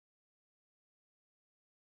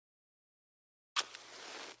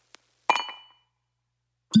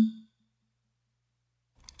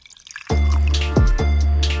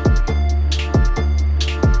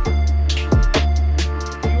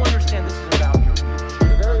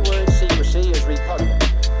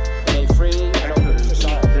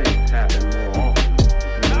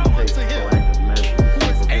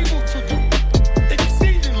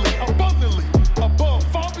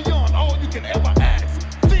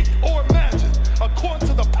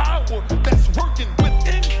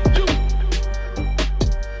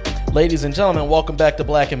Ladies and gentlemen, welcome back to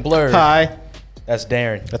Black and Blurred. Hi. That's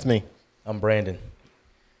Darren. That's me. I'm Brandon.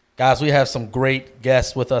 Guys, we have some great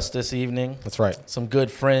guests with us this evening. That's right. Some good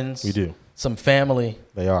friends. We do. Some family.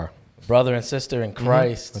 They are. Brother and sister in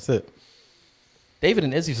Christ. That's it. David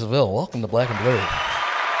and Izzy Seville, welcome to Black and Blurred.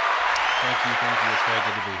 Thank you. It's very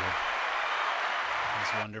good to be here.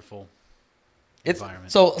 It's wonderful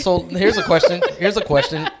environment. So here's a question.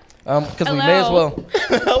 Because we may as well.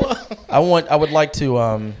 I would like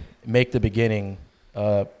to make the beginning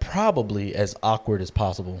probably as awkward as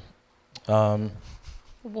possible.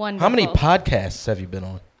 Wonderful. How many podcasts have you been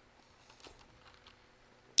on?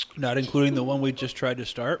 Not including the one we just tried to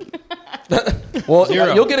start. Well,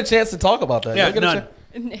 0. You'll get a chance to talk about that. Yeah,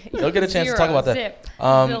 you'll get a chance to talk about that. Zip.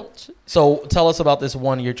 Zilch. So tell us about this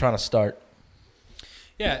one you're trying to start.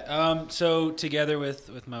 Yeah. So together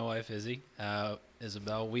with my wife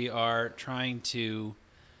Isabel, we are trying to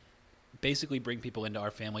basically bring people into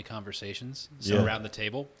our family conversations. So around the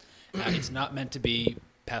table, it's not meant to be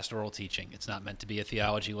pastoral teaching. It's not meant to be a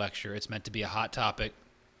theology lecture. It's meant to be a hot topic,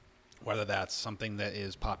 whether that's something that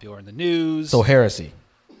is popular in the news. So heresy.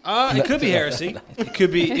 It could be heresy. It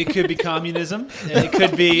could be communism. It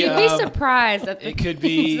could be. You'd be surprised at the It could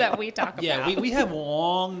be things that we talk about. Yeah, we have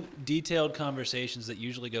long, detailed conversations that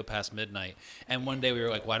usually go past midnight. And one day we were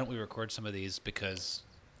like, why don't we record some of these, because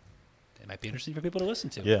it might be interesting for people to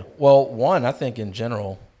listen to. Yeah. Well, one, I think in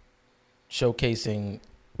general, showcasing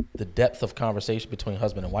the depth of conversation between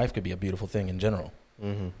husband and wife could be a beautiful thing in general.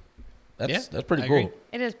 Mm-hmm. That's pretty I cool. agree.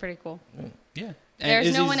 It is pretty cool. Yeah.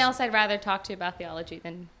 There's no one else I'd rather talk to about theology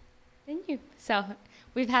than you. So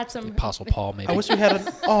we've had some. The Apostle Paul, maybe. I wish we had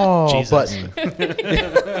an Jesus. button. You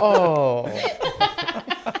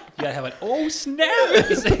gotta have an snap at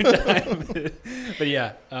the same time. But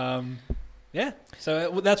yeah.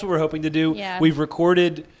 So that's what we're hoping to do. Yeah. We've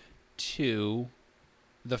recorded 2.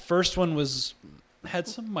 The first one had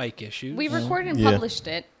some mic issues. We recorded and Yeah. published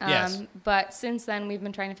it. Yes. But since then, we've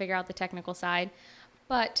been trying to figure out the technical side.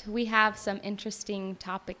 But we have some interesting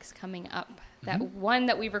topics coming up. That one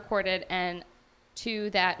that we recorded, and 2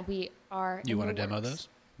 that we are. You want to demo those?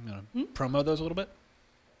 You want to promo those a little bit?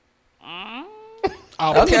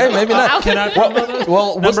 Okay, maybe not. Can I promo those?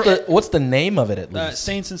 Well, what's the name of it at least?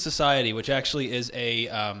 Saints in Society, which actually is a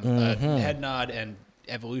head nod and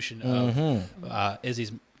evolution of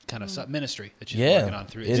Izzy's kind of ministry that she's working on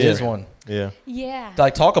through Instagram. It is one. Yeah. Yeah.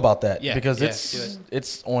 Like, talk about that, Yeah, because do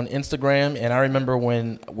it's on Instagram, and I remember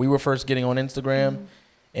when we were first getting on Instagram,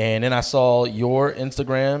 and then I saw your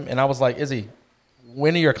Instagram, and I was like, Izzy,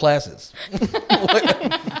 when are your classes?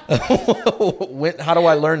 How do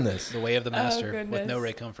I learn this? The way of the master with goodness. no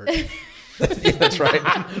Ray Comfort. Yeah, that's right.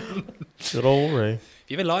 Good old Ray.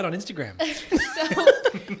 You've been live on Instagram. So,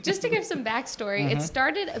 just to give some backstory, it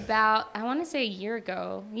started about, I want to say a year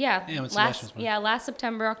ago. Yeah, when Sebastian was born. last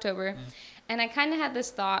September, October. And I kind of had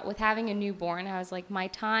this thought with having a newborn. I was like, my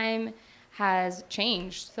time has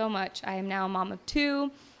changed so much. I am now a mom of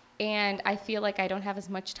 2, and I feel like I don't have as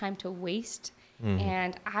much time to waste.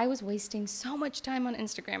 And I was wasting so much time on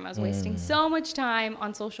Instagram. I was wasting so much time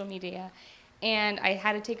on social media. And I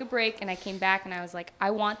had to take a break, and I came back, and I was like, I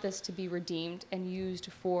want this to be redeemed and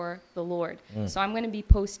used for the Lord. So I'm going to be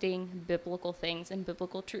posting biblical things and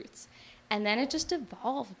biblical truths. And then it just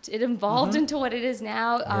evolved. It evolved into what it is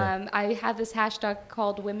now. I have this hashtag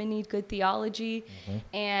called Women Need Good Theology,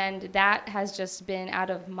 and that has just been out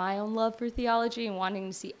of my own love for theology and wanting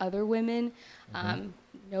to see other women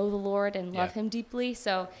know the Lord and love Him deeply.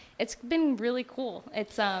 So it's been really cool.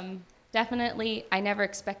 It's definitely, I never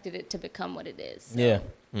expected it to become what it is. So. Yeah.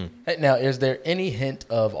 Hey, now, is there any hint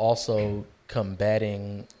of also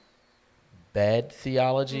combating bad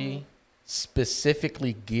theology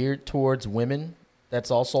specifically geared towards women that's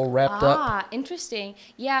also wrapped up Interesting.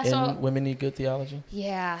 Yeah. in So Women Need Good Theology?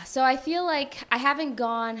 yeah. So I feel like I haven't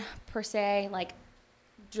gone per se like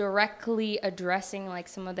directly addressing like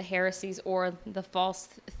some of the heresies or the false,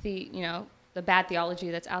 the bad theology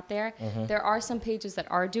that's out there. There are some pages that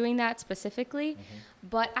are doing that specifically,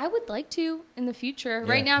 but I would like to in the future.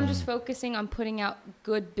 Right now, I'm just focusing on putting out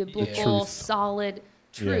good biblical, Truth. solid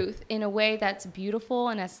truth in a way that's beautiful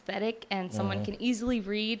and aesthetic and someone can easily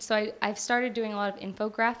read. So I've started doing a lot of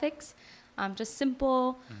infographics, just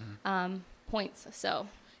simple points. So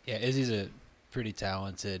Yeah, Izzy's a pretty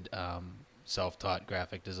talented self-taught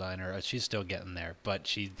graphic designer. She's still getting there, but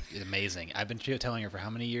she's amazing. I've been telling her for how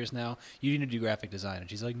many years now, you need to do graphic design. And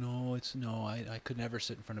she's like, I could never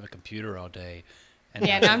sit in front of a computer all day. And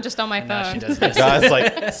now I'm just on my and now she phone. does this. God's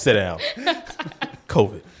like, sit down.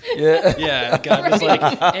 COVID. Yeah. Yeah, God was like,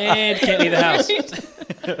 and can't leave the house.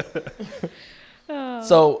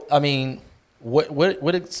 So, I mean,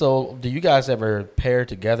 So do you guys ever pair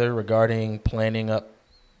together regarding planning up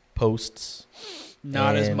posts?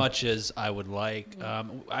 Not as And- much as I would like.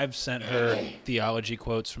 I've sent her theology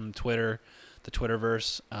quotes from Twitter, the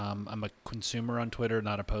Twitterverse. I'm a consumer on Twitter,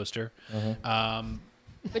 not a poster.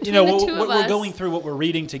 Between You know, the two what of we're us, going through, what we're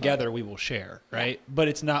reading together, we will share, right? But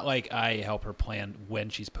it's not like I help her plan when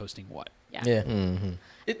she's posting what. Yeah.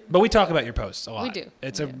 But we talk about your posts a lot. We do.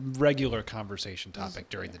 It's We a do. regular conversation topic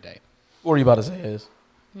during the day. What are you about to say? Is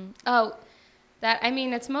Oh,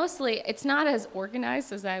 it's mostly, it's not as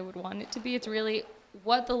organized as I would want it to be. It's really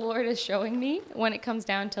what the Lord is showing me when it comes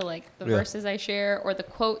down to like the verses I share or the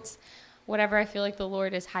quotes, whatever I feel like the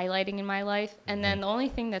Lord is highlighting in my life. And then the only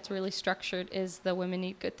thing that's really structured is the women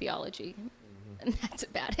need good theology. And that's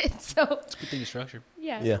about it. So, It's a good thing to structure.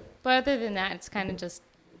 yeah. Yeah. But other than that, it's kind of just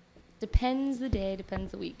depends the day,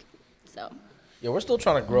 depends the week. So, yeah, we're still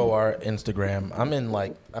trying to grow our Instagram.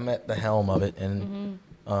 I'm at the helm of it, and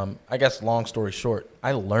I guess long story short,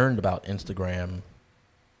 I learned about Instagram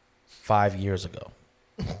 5 years ago.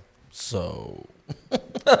 So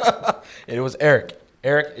it was Eric.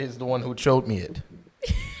 Eric is the one who showed me it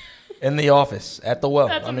in the office at the well.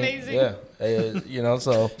 That's amazing. Yeah,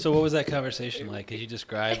 so. So what was that conversation like? Could you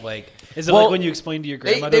describe, like, is it Well, like when you explain to your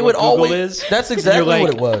grandmother they would what Google always- is? that's And exactly you're like,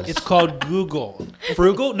 what it was. It's called Google.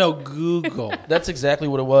 Frugal? No, Google. That's exactly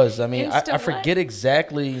what it was. I mean, I Insta forget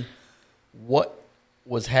exactly what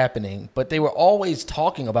was happening, but they were always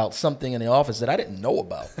talking about something in the office that I didn't know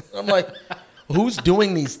about. I'm like, who's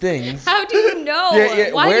doing these things? how do you know?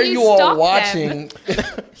 Why where do you you all stalk them? watching?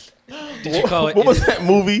 Did you call it? What was that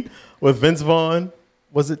movie with Vince Vaughn?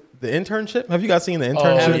 Was it The Internship? Have you guys seen The I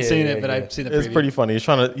Internship? haven't yeah, seen yeah, it, but yeah. I've seen the It's preview. pretty funny. He's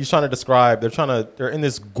trying to describe. They're in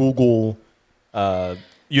this Google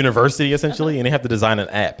university essentially, and they have to design an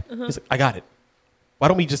app. He's like, I got it. Why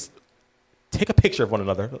don't we just take a picture of one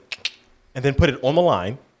another and then put it on the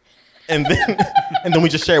line, and then and then we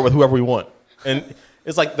just share it with whoever we want. And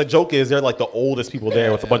it's like the joke is they're like the oldest people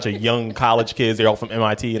there with a bunch of young college kids. They're all from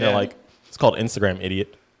MIT, and they're Yeah. like, it's called Instagram,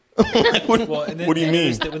 idiot. Like, Well, and then what do you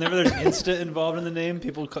mean? Whenever there's Insta involved in the name,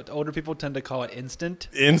 older people tend to call it instant.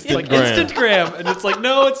 It's Instagram. like Instagram, and it's like,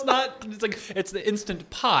 no, it's not. It's like it's the instant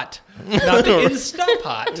pot, not the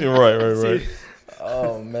Instapot. Right. See,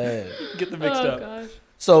 Oh man! get them mixed Oh, up. gosh.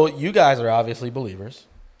 So you guys are obviously believers.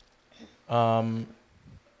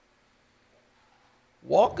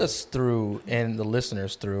 Walk us through and the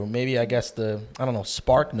listeners through maybe I guess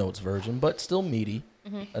Spark Notes version, but still meaty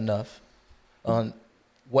enough on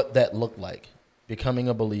what that looked like, becoming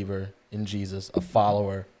a believer in Jesus, a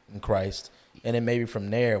follower in Christ, and then maybe from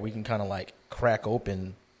there we can kind of like crack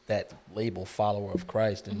open that label follower of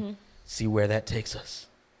Christ and see where that takes us.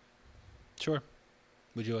 Sure.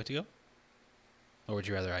 Would you like to go, or would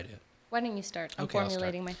you rather I do it? Why don't you start? I'm Okay, I'll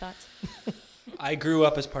formulating my thoughts. I grew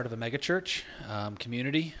up as part of a megachurch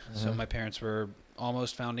community. So my parents were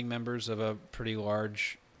almost founding members of a pretty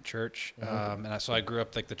large church. So I grew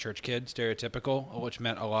up like the church kid, stereotypical, which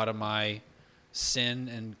meant a lot of my sin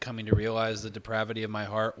and coming to realize the depravity of my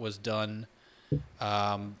heart was done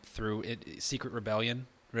through secret rebellion.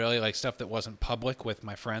 Really, like stuff that wasn't public with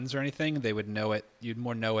my friends or anything. They would know it. You'd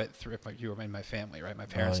more know it through if you were in my family, right? My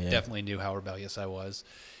parents definitely knew how rebellious I was.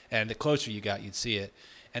 And the closer you got, you'd see it.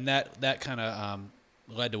 And that kind of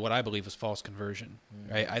led to what I believe was false conversion,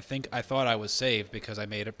 right? I thought I was saved because I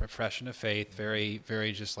made a profession of faith, very,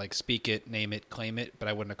 very just like speak it, name it, claim it, but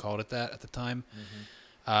I wouldn't have called it that at the time.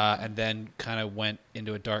 And then kind of went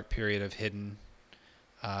into a dark period of hidden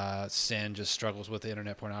sin, just struggles with the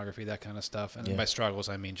internet, pornography, that kind of stuff. And by struggles,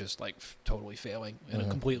 I mean just like totally failing in a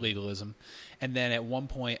complete legalism. And then at one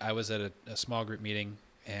point, I was at a small group meeting,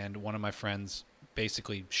 and one of my friends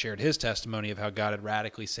basically shared his testimony of how God had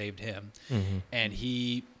radically saved him. And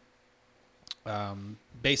he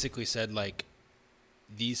basically said, like,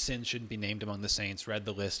 these sins shouldn't be named among the saints, read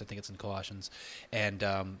the list, I think it's in Colossians, and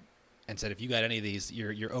said, if you got any of these,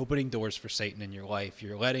 you're opening doors for Satan in your life.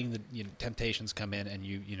 You're letting the temptations come in, and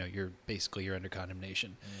you're under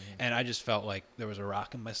condemnation. And I just felt like there was a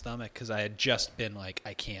rock in my stomach because I had just been like,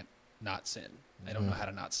 I can't not sin. I don't know how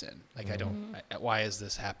to not sin. Like why is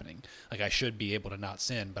this happening? Like I should be able to not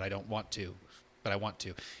sin, but I don't want to, but I want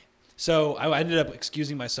to. So I ended up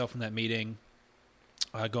excusing myself from that meeting,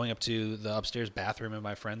 going up to the upstairs bathroom in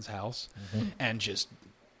my friend's house and just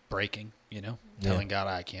breaking, telling God,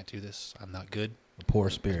 I can't do this. I'm not good. The poor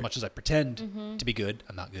As spirit. much as I pretend to be good,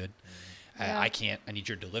 I'm not good. I can't. I need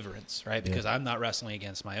your deliverance, right? Because I'm not wrestling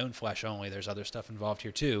against my own flesh only. There's other stuff involved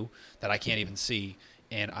here too that I can't even see.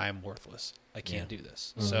 and I'm worthless. I can't do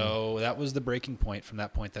this. So that was the breaking point. From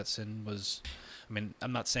that point, that sin was, I mean,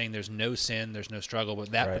 I'm not saying there's no sin, there's no struggle,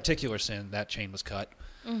 but that particular sin, that chain was cut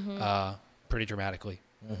pretty dramatically.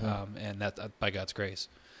 And that by God's grace.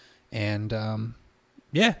 And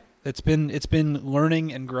it's been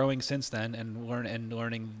learning and growing since then, and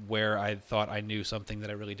learning where I thought I knew something that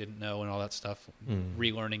I really didn't know, and all that stuff.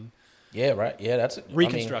 Relearning. Yeah, right. Yeah, that's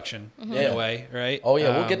reconstruction in a way, right? Oh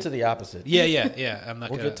yeah, we'll get to the opposite. Yeah. I'm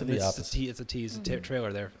not. We'll get to the opposite. It's a tease,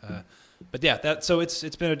 trailer there. But yeah, so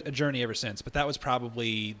it's been a journey ever since. But that was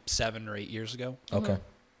probably 7 or 8 years ago. Okay.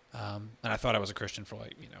 And I thought I was a Christian for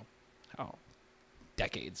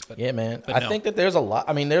decades. But yeah, man. But I think that there's a lot.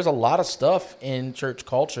 I mean, there's a lot of stuff in church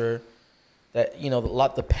culture that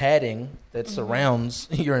the padding that surrounds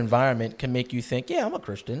your environment can make you think, yeah, I'm a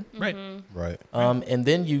Christian. Right. Right. And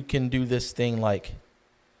then you can do this thing like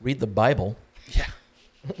read the Bible. Yeah.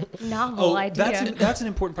 Novel idea. That's an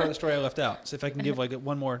important part of the story I left out. So if I can give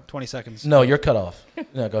one more 20 seconds. No, you're cut off.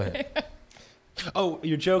 No, go ahead. Oh,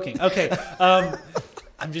 you're joking. Okay.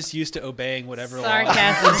 I'm just used to obeying whatever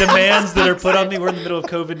Sarcasm. demands that are put on me. We're in the middle of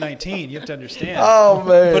COVID-19. You have to understand. Oh,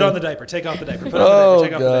 man. Put on the diaper. Take off the diaper. Put on the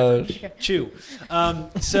diaper. Take off the diaper. Chew.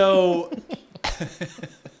 So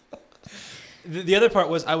the other part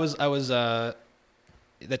was I was the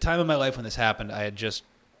time of my life when this happened, I had just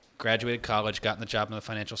graduated college, gotten the job in the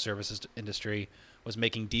financial services industry, was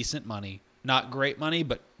making decent money. Not great money,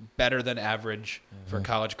 but better than average for a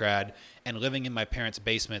college grad, and living in my parents'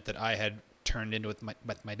 basement that I had turned into with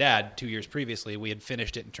my dad 2 years previously. We had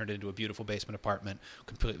finished it and turned it into a beautiful basement apartment,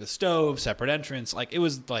 complete with stove, separate entrance. Like, it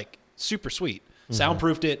was like super sweet.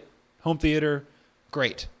 Soundproofed it, home theater,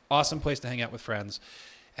 great. Awesome place to hang out with friends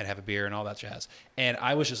and have a beer and all that jazz. And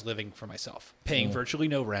I was just living for myself, paying virtually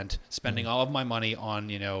no rent, spending all of my money on,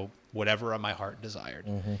 whatever my heart desired.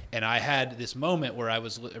 And I had this moment where I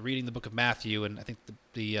was reading the book of Matthew, and I think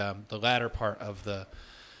the latter part of the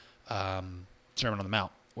Sermon on the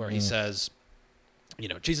Mount, where he says,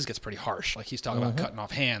 Jesus gets pretty harsh. Like, he's talking about cutting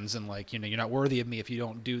off hands and you're not worthy of me if you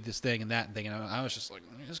don't do this thing and that thing. And I was just like,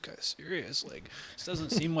 this guy's serious. Like, this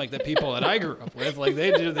doesn't seem like the people that I grew up with. Like,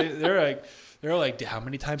 they're like, how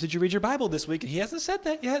many times did you read your Bible this week? And he hasn't said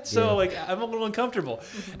that yet. So I'm a little uncomfortable.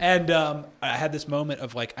 And I had this moment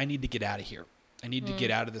of I need to get out of here. I need to get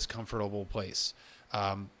out of this comfortable place,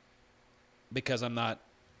 because I'm not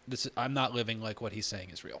living like what he's saying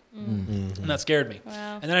is real. And that scared me.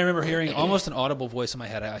 Wow. And then I remember hearing almost an audible voice in my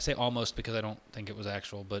head. I say almost because I don't think it was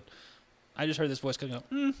actual, but I just heard this voice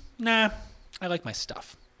going, nah, I like my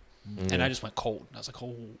stuff. And I just went cold. And I was like,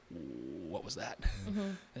 oh, what was that?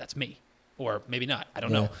 And that's me. Or maybe not. I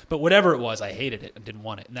don't know. But whatever it was, I hated it and didn't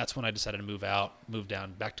want it. And that's when I decided to move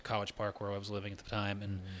down back to College Park where I was living at the time.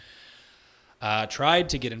 And tried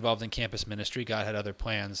to get involved in campus ministry. God had other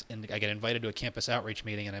plans. And I got invited to a campus outreach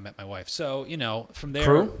meeting, and I met my wife. So, from there.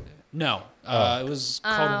 Crew? No. It was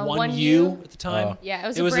called 1U at the time. Yeah, it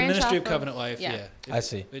was a branch ministry off of Covenant Life. yeah. Yeah. I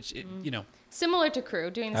see. Which, Similar to Crew,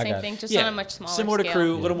 doing the I same got it. thing, just on a much smaller similar scale. to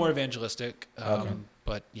Crew, a little more evangelistic. Okay.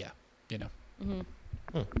 But, yeah,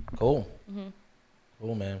 Cool.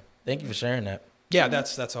 Cool, man. Thank you for sharing that. Yeah,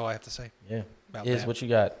 that's all I have to say. Yeah. About Is that. what you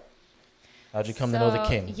got? How'd you come to know the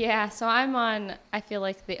King? Yeah, so I'm on, I feel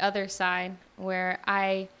like, the other side, where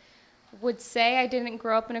I would say I didn't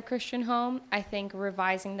grow up in a Christian home. I think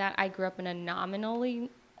revising that, I grew up in a nominally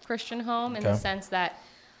Christian home in the sense that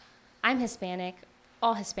I'm Hispanic.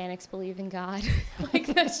 All Hispanics believe in God.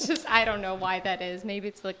 That's just, I don't know why that is. Maybe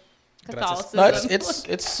it's like Catholicism. No,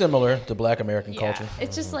 it's similar to Black American culture.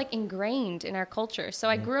 It's just ingrained in our culture. So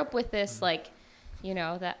I grew up with this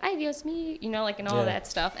the ay Dios mío, and all that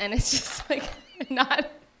stuff. And it's just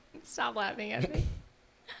not, stop laughing at me.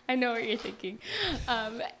 I know what you're thinking.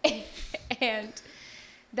 And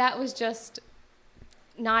that was just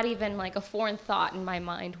not even a foreign thought in my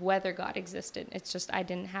mind whether God existed. It's just I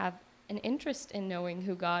didn't have an interest in knowing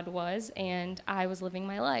who God was, and I was living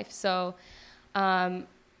my life. So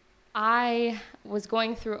I was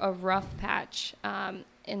going through a rough patch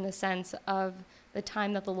in the sense of the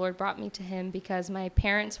time that the Lord brought me to him, because my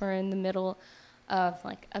parents were in the middle of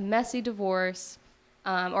a messy divorce,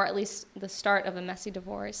 or at least the start of a messy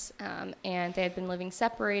divorce, and they had been living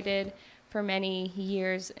separated for many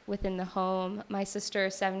years within the home. My sister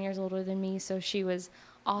is 7 years older than me, so she was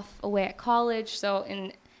off away at college. So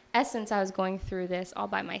in essence, I was going through this all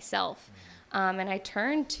by myself, and I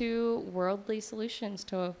turned to worldly solutions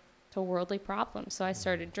to worldly problems. So I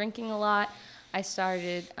started drinking a lot. I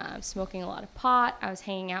started smoking a lot of pot. I was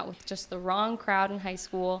hanging out with just the wrong crowd in high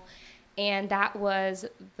school, and that was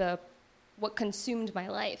what consumed my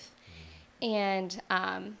life. And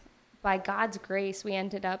by God's grace, we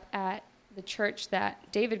ended up at the church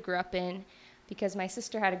that David grew up in, because my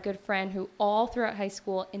sister had a good friend who all throughout high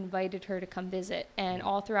school invited her to come visit, and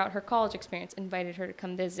all throughout her college experience invited her to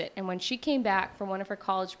come visit. And when she came back from one of her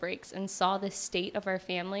college breaks and saw the state of our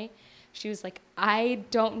family, she was like, I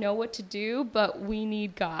don't know what to do, but we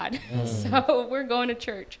need God. So we're going to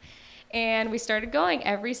church. And we started going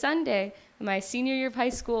every Sunday. My senior year of high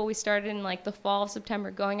school, we started in like the fall of September,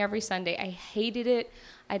 going every Sunday. I hated it.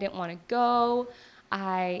 I didn't want to go.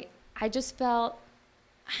 I just felt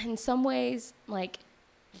in some ways like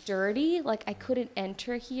dirty, like I couldn't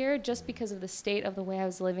enter here just because of the state of the way I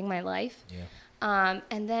was living my life.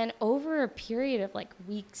 And then over a period of like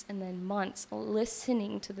weeks and then months,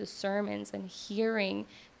 listening to the sermons and hearing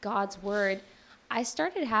God's word, I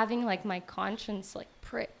started having like my conscience like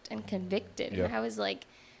pricked and convicted. And I was like,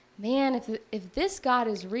 man, if this God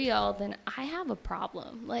is real, then I have a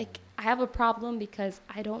problem. Like I have a problem because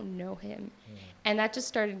I don't know him. And that just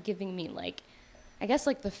started giving me like, I guess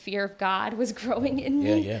like the fear of God was growing in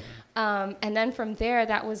me. And then from there,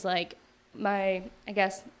 that was like my, I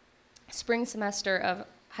guess, spring semester of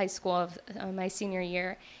high school of my senior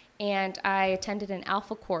year. And I attended an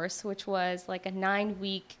Alpha course, which was like a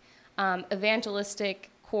 9-week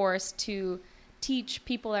evangelistic course to teach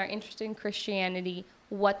people that are interested in Christianity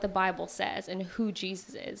what the Bible says and who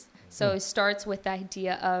Jesus is. So it starts with the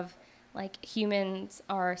idea of like humans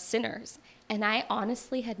are sinners. And I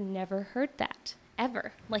honestly had never heard that.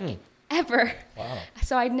 Ever. Ever. Wow.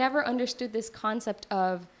 So I never understood this concept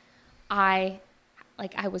of I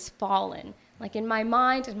was fallen. Like in my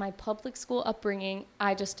mind, in my public school upbringing,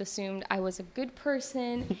 I just assumed I was a good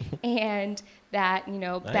person and that, you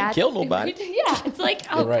know, I ain't killed nobody. Yeah. It's like,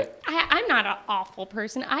 oh, right. I'm not an awful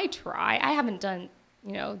person. I try. I haven't done,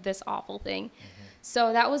 you know, this awful thing.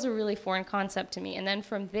 So that was a really foreign concept to me. And then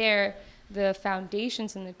from there, the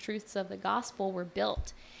foundations and the truths of the gospel were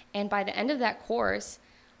built. And by the end of that course,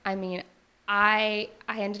 I mean, I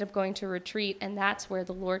ended up going to a retreat, and that's where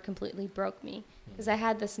the Lord completely broke me. Because I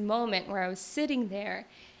had this moment where I was sitting there,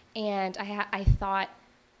 and I thought,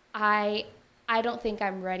 I don't think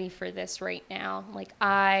I'm ready for this right now. Like,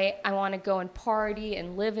 I want to go and party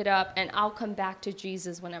and live it up, and I'll come back to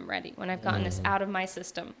Jesus when I'm ready, when I've gotten this out of my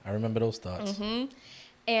system. I remember those thoughts.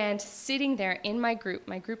 And sitting there in my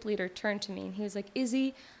group leader turned to me, and he was like,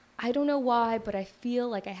 Izzy, I don't know why, but I feel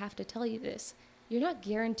like I have to tell you this. You're not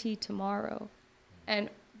guaranteed tomorrow. And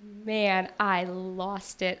man, I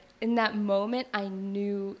lost it. In that moment, I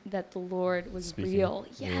knew that the Lord was real.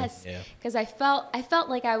 Yes. Because I felt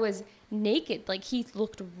like I was naked. Like he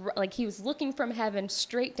looked like he was looking from heaven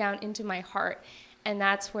straight down into my heart. And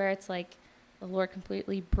that's where it's like the Lord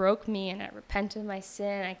completely broke me, and I repented of my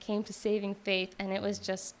sin. I came to saving faith, and it was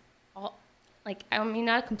just all like, I mean,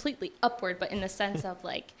 not completely upward, but in the sense of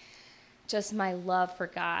like just my love for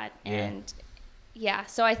God. And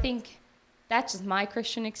so I think that's just my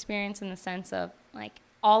Christian experience in the sense of like,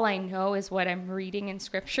 all I know is what I'm reading in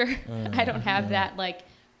scripture. I don't have that like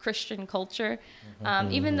Christian culture.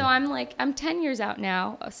 Even though I'm 10 years out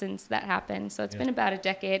now since that happened. So it's been about a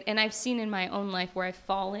decade. And I've seen in my own life where I've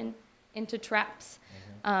fallen into traps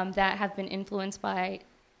that have been influenced by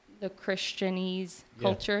the Christianese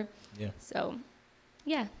culture. So,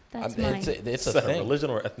 that's mine. It's a thing. Religion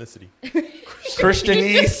or ethnicity?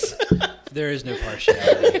 Christianese. There is no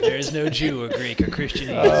partiality. There is no Jew or Greek or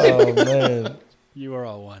Christianese. Oh man, You are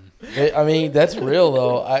all one. I mean, that's real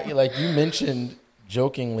though. Like you mentioned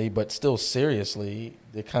jokingly, but still seriously,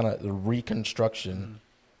 the kind of the reconstruction.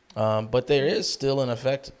 But there is still in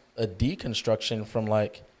effect a deconstruction from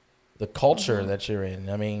like the culture that you're in.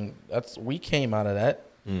 I mean, we came out of that.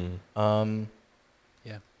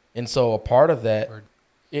 And so a part of that,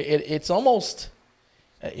 it's almost,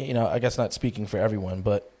 I guess not speaking for everyone,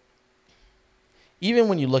 but even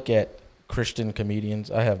when you look at Christian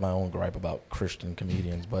comedians, I have my own gripe about Christian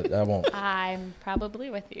comedians, but I won't. I'm probably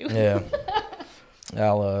with you. Yeah.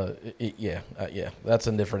 That's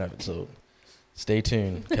a different episode. Stay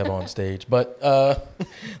tuned, Kevin on stage. But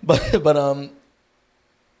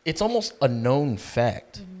it's almost a known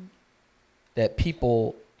fact that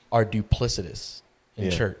people are duplicitous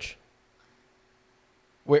in church.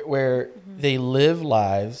 Where they live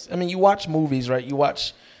lives. I mean, you watch movies, right? You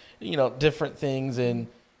watch, different things, and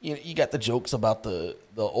you got the jokes about the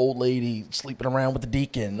old lady sleeping around with the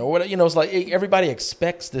deacon or whatever. It's like everybody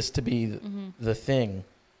expects this to be the thing.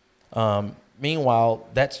 Meanwhile,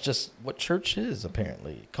 that's just what church is,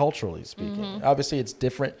 apparently, culturally speaking. Obviously, it's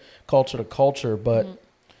different culture to culture, but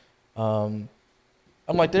I'm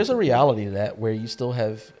like, there's a reality to that where you still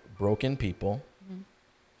have broken people,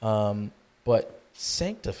 but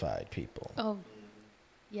sanctified people. Oh,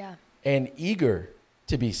 yeah. and eager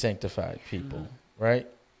to be sanctified people, right?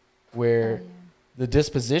 Where the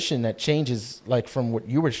disposition that changes, like from what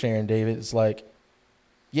you were sharing, David, is like,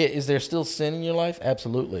 yeah, is there still sin in your life?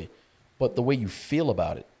 Absolutely. But the way you feel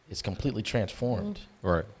about it is completely transformed.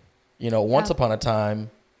 Right. You know, once upon a time,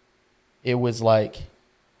 it was like,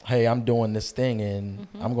 hey, I'm doing this thing and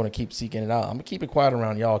I'm going to keep seeking it out. I'm going to keep it quiet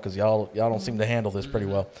around y'all because y'all don't seem to handle this pretty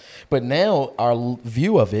well. But now our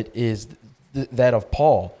view of it is that of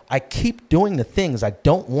Paul. I keep doing the things I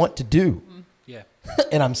don't want to do. Yeah.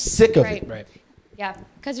 And I'm sick of it. Right. Yeah,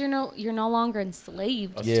 because you're no longer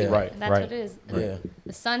enslaved. Yeah. to it. Right, And that's right. what it is. Yeah.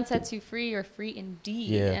 The Son sets you free. You're free indeed.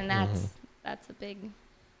 Yeah. And that's a big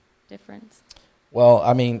difference. Well,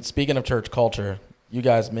 I mean, speaking of church culture, you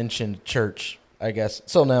guys mentioned church, I guess.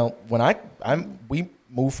 So now, when we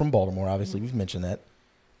moved from Baltimore, obviously we've mentioned that.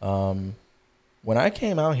 When I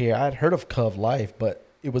came out here, I'd heard of Cove Life, but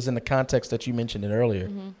it was in the context that you mentioned it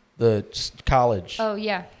earlier, the college. Oh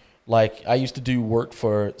yeah. Like I used to do work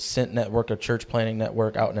for Cent Network, a church planning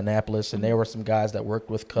network out in Annapolis, and there were some guys that worked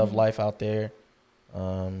with Cove Life out there.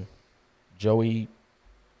 Joey,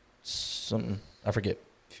 something I forget.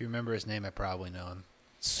 If you remember his name, I probably know him.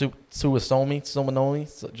 Suwanomi,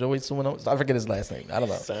 Joey Suwanomi. I forget his last name. I don't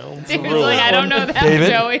know. Sounds David's really like, I don't know that, David,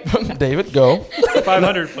 Joey. David, go.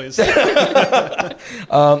 500, please. But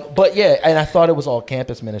yeah, and I thought it was all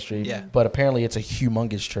campus ministry. Yeah. But apparently, it's a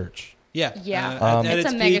humongous church. Yeah. Yeah. At It's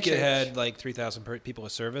its a mega peak, it church. had like 3,000 people a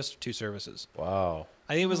service, 2 services. Wow.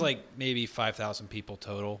 I think it was like maybe 5,000 people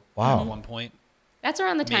total. Wow. At one point. That's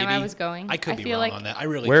around the time I Maybe. was going. I could be feel wrong like on that. I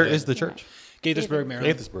really Where could. is the church? Gaithersburg,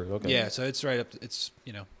 Maryland. Gaithersburg. Okay. Yeah, so it's right up. It's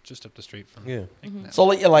just up the street from. Yeah. So,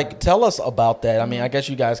 like, tell us about that. I mean, I guess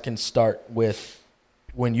you guys can start with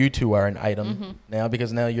when you two are an item now,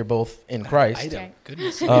 because now you're both in Christ. Item. Okay.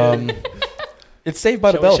 Goodness. It's Saved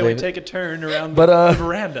by the shall Bell, we David. take a turn around But, the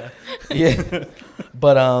veranda? Yeah,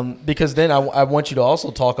 but because then I want you to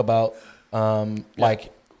also talk about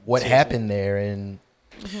like what happened there and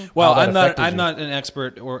Well, how that I'm affected not an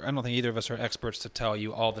expert, or I don't think either of us are experts to tell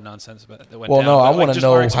you all the nonsense that went well, down. no, but, I like, want to just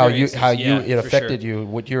our know how you experiences. it for affected sure. you,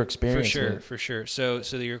 what your experience. For sure. So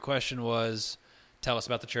your question was, tell us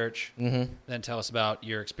about the church, then tell us about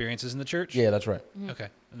your experiences in the church. Yeah, that's right. Okay,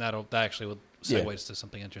 and that actually will Yeah. segue to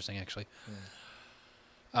something interesting, actually.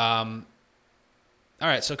 All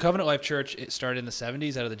right, so Covenant Life Church, it started in the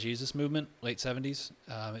 70s out of the Jesus movement, late 70s.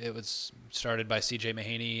 It was started by C.J.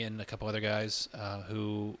 Mahaney and a couple other guys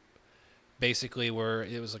who basically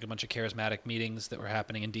it was like a bunch of charismatic meetings that were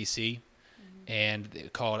happening in D.C. And they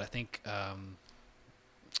called, I think, oh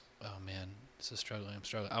man, this is struggling. I'm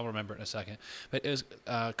struggling. I'll remember it in a second. But it was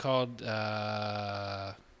called,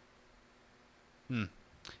 it'll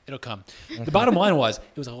come. The bottom line was,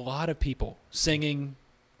 it was a lot of people singing,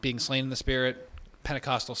 being slain in the Spirit,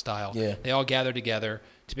 Pentecostal style. Yeah. They all gathered together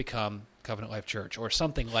to become Covenant Life Church or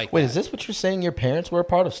something like Wait, that. is this what you're saying your parents were a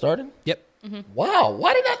part of starting? Yep. Wow,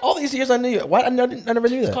 why did all these years I knew? Why I never knew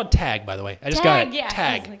It's that? called TAG, by the way. I just got Tag, it. yeah. I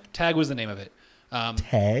TAG. was like- TAG was the name of it.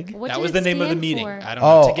 Tag. What That did was it the name of the stand meeting. for? I don't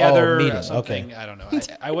know. Oh, Together meeting, or something. okay. I don't know.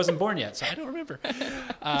 I wasn't born yet, so I don't remember.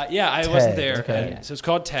 Yeah, I wasn't there. okay. So it's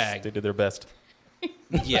called TAG. They did their best.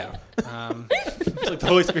 Yeah. It's like the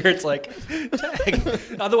Holy Spirit's like, TAG.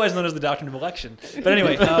 Otherwise known as the Doctrine of Election. But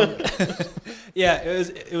anyway, yeah,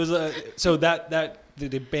 it was so that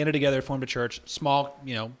they banded together, formed a church, small,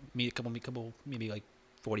 couple, maybe like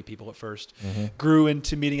 40 people at first, grew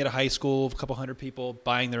into meeting at a high school of a couple hundred people,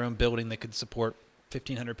 buying their own building that could support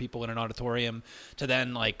 1,500 people in an auditorium, to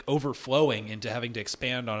then like overflowing into having to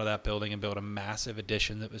expand onto that building and build a massive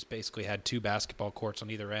addition that was basically had 2 basketball courts on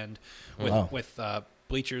either end with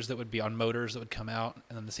bleachers that would be on motors that would come out,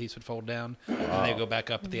 and then the seats would fold down and they'd go back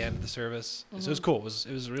up at the end of the service. So it was cool. It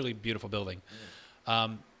was a really beautiful building.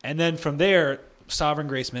 And then from there, Sovereign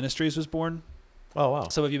Grace Ministries was born. Oh, wow.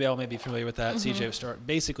 Some of you may be familiar with that. CJ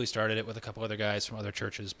basically started it with a couple other guys from other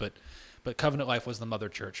churches, but Covenant Life was the mother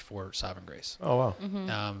church for Sovereign Grace Oh,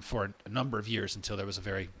 wow. for a number of years until there was a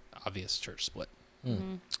very obvious church split.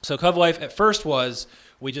 So Covenant Life at first was,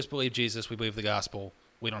 we just believe Jesus, we believe the gospel,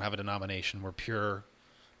 we don't have a denomination, we're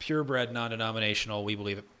purebred, non-denominational, we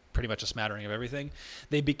believe pretty much a smattering of everything.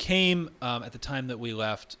 They became, at the time that we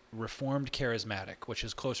left, Reformed Charismatic, which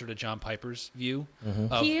is closer to John Piper's view.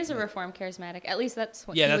 He is a Reformed Charismatic. At least that's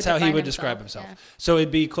what. Yeah, that's how he define would describe himself. Yeah. So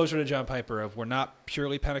it'd be closer to John Piper of, we're not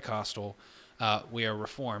purely Pentecostal. We are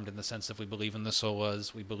Reformed in the sense of we believe in the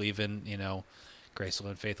solas, we believe in, grace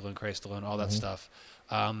alone, faith alone, Christ alone, all that stuff.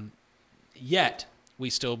 Yet they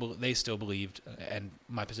still believed, and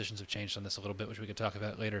my positions have changed on this a little bit, which we could talk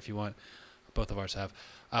about later if you want. both of ours have,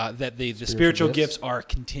 that the spiritual gifts are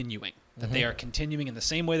continuing. That Mm-hmm. they are continuing in the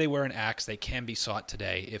same way they were in Acts. They can be sought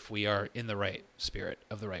today if we are in the right spirit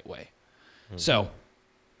of the right way. So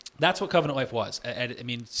that's what Covenant Life was. I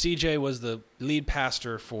mean, CJ was the lead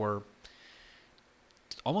pastor for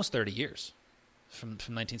almost 30 years, from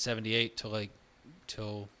 1978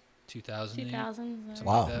 till 2008. 2000.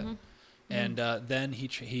 Wow. Like that. And then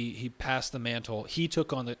he passed the mantle. He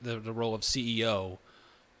took on the role of CEO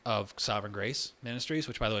of Sovereign Grace Ministries,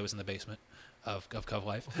 which, by the way, was in the basement of Cove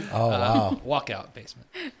Life. Oh, wow. Walkout basement.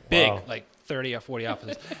 Big, Wow. like 30 or 40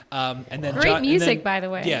 offices. And then Great music, by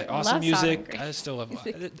the way. Yeah, awesome Love music. Sovereign Grace. I still love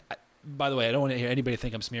by the way, I don't want to hear anybody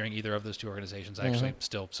think I'm smearing either of those two organizations. I actually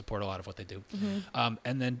still support a lot of what they do.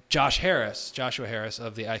 And then Joshua Harris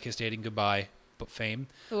of the I Kissed Dating Goodbye fame.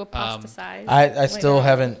 Who apostatized. I still later.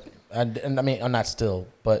 haven't. I mean, I'm not still,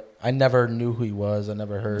 but I never knew who he was. I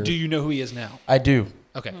never heard. Do you know who he is now? I do.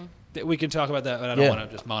 Okay. We can talk about that, but I don't Yeah. want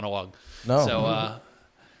to just monologue. No. So,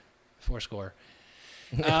 fourscore.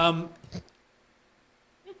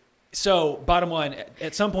 So, bottom line,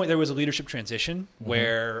 at some point there was a leadership transition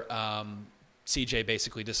where CJ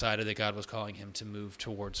basically decided that God was calling him to move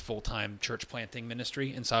towards full-time church planting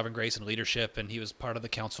ministry in Sovereign Grace and leadership, and he was part of the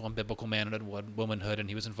Council on Biblical Manhood and Womanhood, and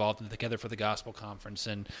he was involved in the Together for the Gospel Conference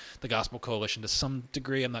and the Gospel Coalition to some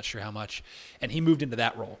degree, I'm not sure how much, and he moved into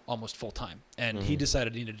that role almost full-time, and he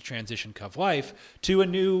decided he needed to transition Cove Life to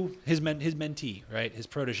his mentee, right, his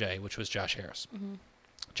protege, which was Josh Harris.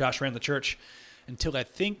 Josh ran the church until I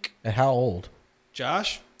think, And how old?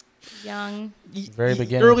 Josh? Young. Very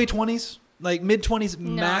beginning. Early 20s, like mid-20s No,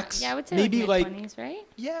 max. Yeah, I would say maybe like like mid-20s, right?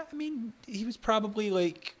 yeah, I mean, he was probably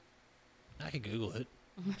like, I could Google it.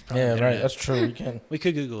 It's probably Yeah, on the right. internet. That's true. You can. We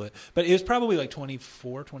could Google it. But it was probably like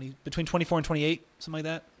between 24 and 28, something like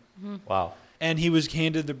that. Wow. And he was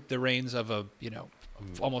handed the reins of a,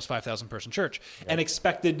 almost 5,000 person church and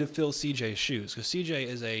expected to fill CJ's shoes, because CJ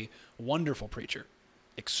is a wonderful preacher,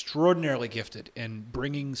 extraordinarily gifted in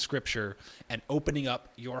bringing scripture and opening up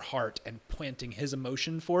your heart and planting his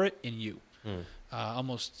emotion for it in you.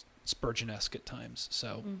 Almost Spurgeon-esque at times.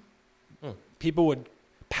 So people would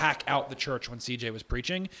pack out the church when CJ was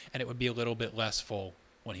preaching, and it would be a little bit less full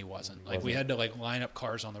when he wasn't. Like we had to line up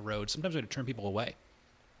cars on the road. Sometimes we had to turn people away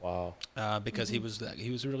Wow. because he was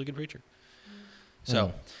a really good preacher.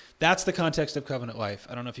 So that's the context of Covenant Life.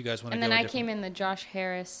 I don't know if you guys want to. And then I came in the Josh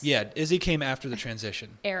Harris Yeah, Izzy came after the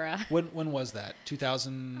transition. era. When was that?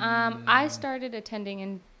 2000. I started attending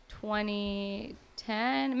in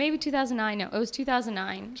 2010, maybe 2009. No, it was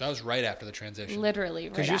 2009. So I was right after the transition. Literally,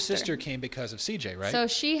 right Because your after. sister came because of CJ, right? So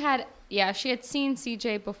she had seen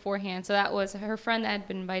CJ beforehand. So that was her friend that had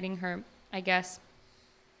been inviting her, I guess,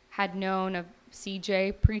 had known of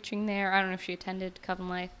CJ preaching there. I don't know if she attended Covenant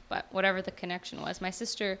Life, but whatever the connection was. My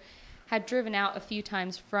sister had driven out a few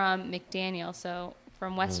times from McDaniel, so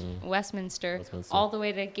from Westminster, all the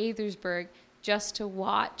way to Gaithersburg, just to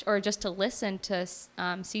watch or just to listen to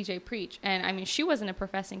CJ preach. And I mean, she wasn't a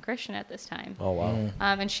professing Christian at this time. Oh wow.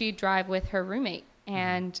 And she'd drive with her roommate.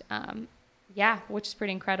 And which is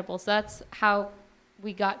pretty incredible. So that's how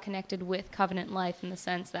we got connected with Covenant Life, in the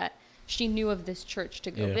sense that she knew of this church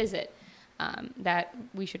to go visit, that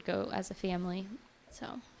we should go as a family.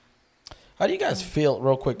 So, How do you guys feel,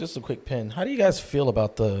 real quick, just a quick pin, how do you guys feel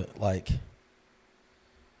about the,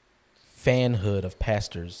 fanhood of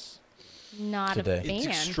pastors? not Today. a fan. It's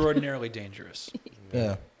extraordinarily dangerous.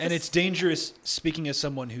 Yeah. And it's dangerous speaking as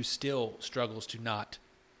someone who still struggles to not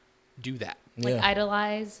do that. Like Yeah.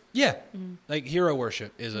 idolize. Yeah. Like hero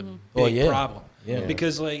worship is a big Oh, yeah. problem. Yeah.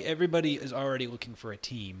 Because everybody is already looking for a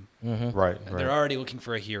team. Right. And they're already looking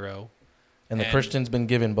for a hero. And the And- Christian's been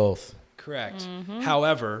given both. Correct.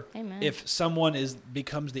 However, Amen. if someone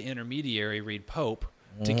becomes the intermediary, read Pope,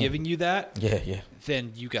 to giving you that, Yeah.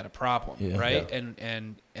 then you got a problem, Yeah. right?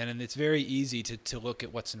 And it's very easy to look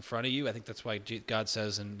at what's in front of you. I think that's why God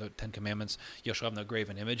says in the Ten Commandments, "You shall have no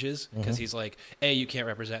graven images," because He's like, A, you can't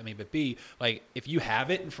represent me, but B, like if you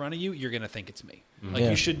have it in front of you, you're gonna think it's me. Like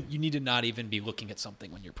Yeah. you need to not even be looking at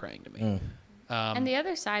something when you're praying to me. And the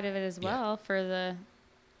other side of it as well,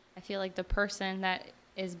 I feel like the person that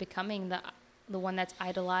is becoming the one that's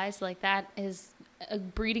idolized, like that is a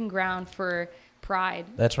breeding ground for pride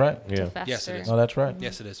That's right. to Yeah. fester. Yes, it is. No, that's right.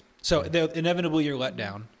 Yes, it is. So inevitably you're let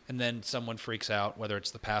down, and then someone freaks out, whether it's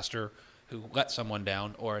the pastor who let someone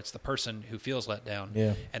down or it's the person who feels let down,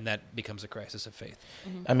 Yeah. and that becomes a crisis of faith.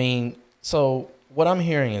 I mean, so what I'm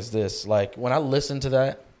hearing is this, when I listen to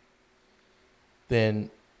that, then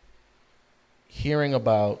hearing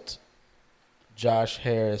about Josh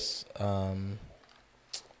Harris,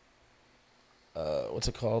 what's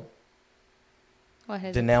it called? What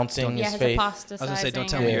his denouncing yeah, his his faith. apostasizing. I was gonna say, don't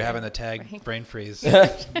tell me or- you're having the tag Right. brain freeze.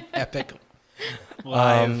 Epic.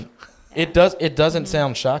 Live. It doesn't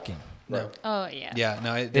sound shocking. no. Oh yeah. Yeah.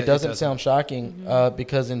 No. It doesn't sound shocking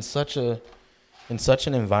because in such an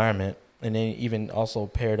environment, and then even also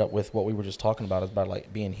paired up with what we were just talking about, is about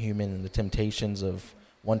like being human and the temptations of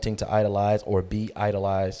wanting to idolize or be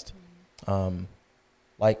idolized.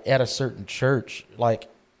 Like at a certain church, like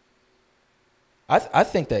I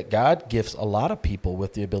think that God gifts a lot of people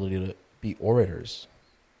with the ability to be orators,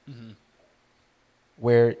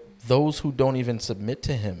 where those who don't even submit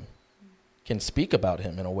to Him can speak about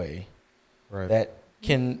Him in a way Right. that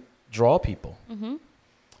can draw people.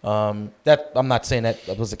 That I'm not saying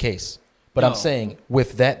that was the case, but I'm No. saying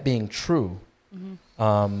with that being true,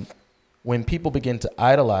 when people begin to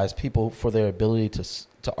idolize people for their ability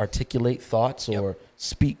to articulate thoughts Yep. or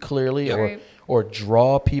speak clearly Yep. Right. or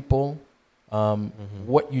draw people,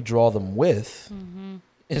 what you draw them with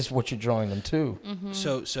is what you're drawing them to.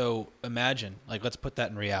 So imagine, like, let's put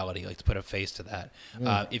that in reality. Let's put a face to that.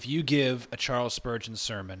 If you give a Charles Spurgeon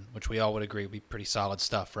sermon, which we all would agree would be pretty solid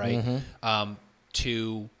stuff, right?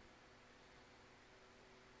 To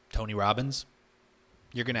Tony Robbins,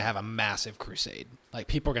 you're going to have a massive crusade. Like,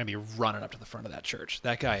 people are going to be running up to the front of that church.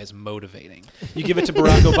 That guy is motivating. You give it to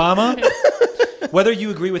Barack Obama, whether you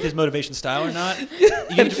agree with his motivation style or not, you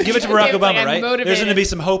give it to Barack It's like, Obama, I'm right? There's motivated. going to be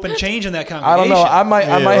some hope and change in that I congregation. don't know. I might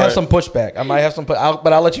have right. some pushback. I might have some, but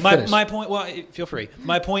I'll let you finish. My point, well, feel free.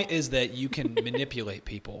 My point is that you can manipulate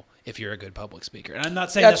people if you're a good public speaker. And I'm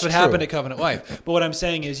not saying that's what That's happened true. at Covenant Life. But what I'm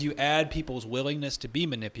saying is you add people's willingness to be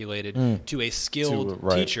manipulated to a skilled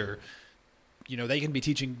right. teacher. You know, they can be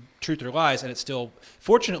teaching truth or lies, and it's still,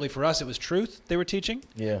 fortunately for us, it was truth they were teaching.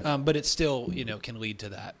 Yeah. But it still, you know, can lead to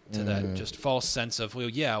that just false sense of, well,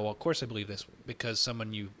 yeah, well, of course I believe this because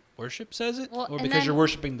someone you worship says it, Well, or and because then- you're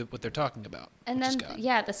worshiping what they're talking about. And which is then, God.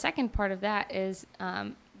 yeah, the second part of that is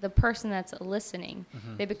the person that's listening.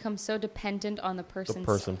 They become so dependent on the person,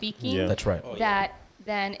 person, speaking yeah. That's right. that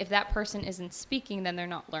then if that person isn't speaking, then they're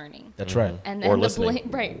not learning. That's right. And Or then the listening.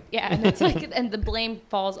 blame, right? Yeah, and it's like, and the blame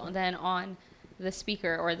falls on the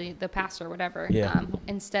speaker or the pastor or whatever, Yeah.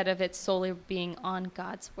 instead of it solely being on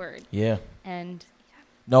God's word. Yeah. And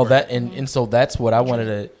No, that and so that's what I wanted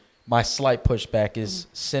to. My slight pushback is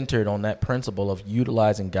centered on that principle of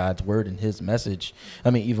utilizing God's word and His message.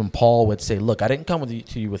 I mean, even Paul would say, "Look, I didn't come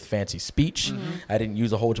to you with fancy speech. I didn't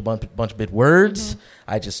use a whole bunch of big words.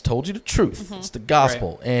 I just told you the truth. It's the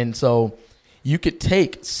gospel." And so you could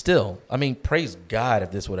take still. I mean, praise God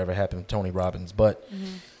if this would ever happen to Tony Robbins, but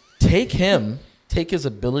take his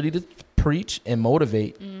ability to preach and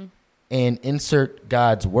motivate, and insert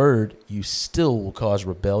God's word. You still will cause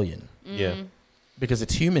rebellion. Yeah. Because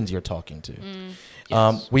it's humans you're talking to.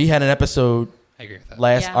 Yes. We had an episode I agree with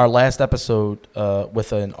that. Yeah. our last episode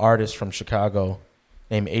with an artist from Chicago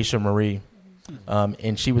named Aisha Marie,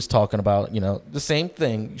 and she was talking about the same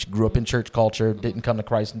thing. She grew up in church culture, didn't come to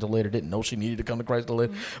Christ until later, didn't know she needed to come to Christ until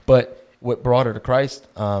later. But what brought her to Christ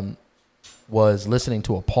was listening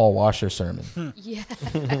to a Paul Washer sermon.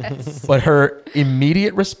 yes, But her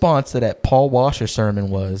immediate response to that Paul Washer sermon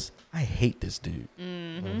was, "I hate this dude."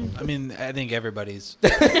 I mean, I think everybody's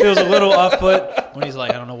feels a little off-put when he's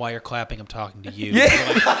like, I don't know why you're clapping. I'm talking to you. Yeah.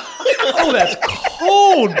 You're like, oh, that's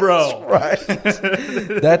cold, bro.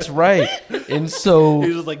 That's right. And so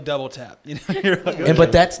He was like double tap. You know, you're like,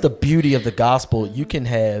 but that's the beauty of the gospel. You can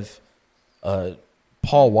have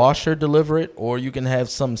Paul Washer deliver it, or you can have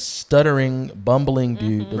some stuttering, bumbling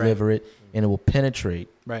dude deliver it, and it will penetrate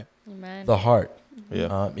right. amen. the heart.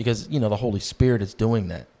 Yeah. Because the Holy Spirit is doing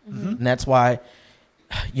that, and that's why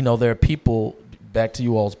there are people. Back to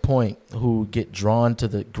you all's point, who get drawn to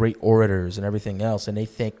the great orators and everything else, and they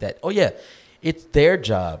think that it's their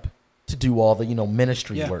job to do all the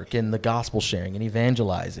ministry Yeah. work and the gospel sharing and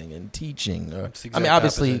evangelizing and teaching. It's the I mean, exact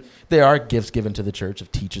obviously opposite. there are gifts given to the church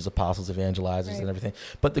of teachers, apostles, evangelizers, Right. and everything,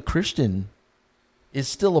 but the Christian is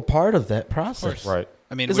still a part of that process. Right.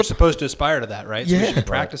 I mean, Is we're a- supposed to aspire to that, right? So we Yeah. should be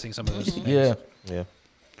practicing some of those things. Yeah, Yeah.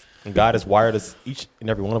 And God has wired us, each and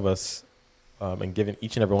every one of us, and given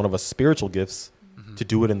each and every one of us spiritual gifts to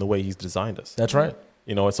do it in the way He's designed us. that's right.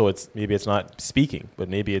 So it's maybe it's not speaking, but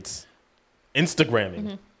maybe it's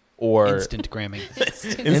Instagramming or Instant gramming.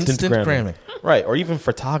 Instant gramming. right, or even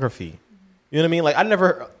photography. You know what I mean? Like I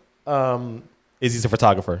never. Izzy's a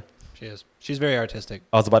photographer. She is. She's very artistic.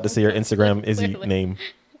 I was about to say her Instagram Izzy Clearly. name,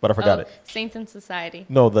 but I forgot it. Saints in Society.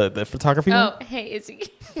 No, the photography Oh, one. hey, Izzy.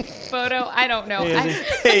 Photo. I don't know. Hey, Izzy.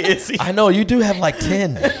 Hey, Izzy. I know you do have like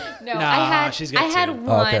 10. No, Nah, she's got I had two.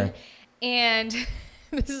 one, Okay. and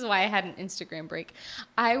this is why I had an Instagram break.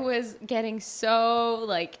 I was getting so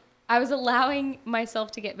I was allowing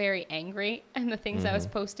myself to get very angry and the things I was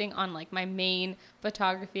posting on like my main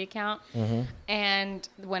photography account. And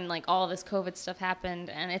when like all this COVID stuff happened,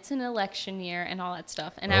 and it's an election year and all that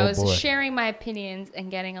stuff, and I was sharing my opinions and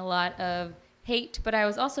getting a lot of hate, but I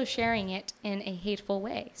was also sharing it in a hateful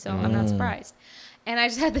way. So I'm not surprised. And I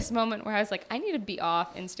just had this moment where I was like, I need to be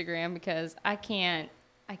off Instagram because I can't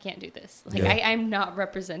do this. Like I'm not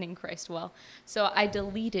representing Christ well. So I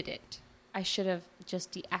deleted it. I should have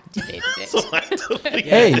just deactivated it.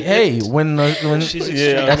 Hey, when She's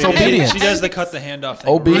that's extreme. obedience. She does the cut the hand off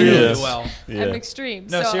thing Obedience. really well. Yeah. I'm extreme.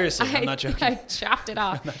 No, So seriously, I'm not joking. I chopped it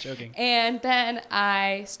off. I'm not joking. And then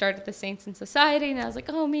I started the Saints in Society, and I was like,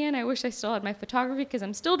 oh man, I wish I still had my photography because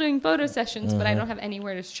I'm still doing photo sessions, but I don't have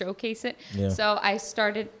anywhere to showcase it. Yeah. So I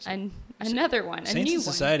started another one, a Saints new in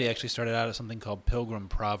Society actually started out as something called Pilgrim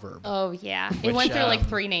Proverb. one. Oh yeah, it Which, went through like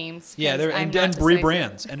 3 names. Yeah, 'cause I'm and not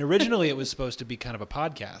rebrands. And originally it was supposed to be kind of a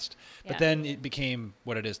podcast, but Yeah. then it became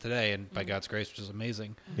what it is today, and by God's grace, which is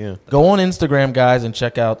amazing. Yeah. Go on Instagram, guys, and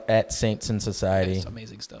check out at Saints in Society. It's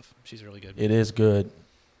amazing stuff. She's really good. It is good.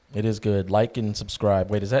 It is good. Like and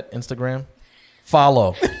subscribe. Wait, is that Instagram?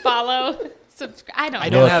 Follow. Follow, subscribe. I don't. I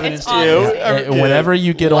know. don't have an It's Instagram. awesome. Whenever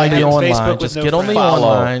you get Like on the on online, Facebook with just no get on the friends. Follow.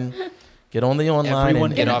 online. Get on the online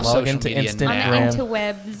Everyone and, get and off log social into media I'm Instagram.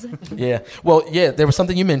 interwebs. Yeah. Well, yeah, there was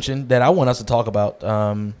something you mentioned that I want us to talk about.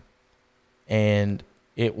 And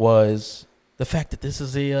it was the fact that this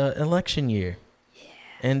is the election year. Yeah.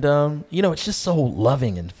 And, it's just so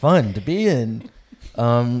loving and fun to be in. As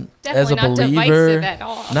a Definitely not believer, divisive at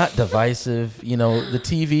all. not divisive. The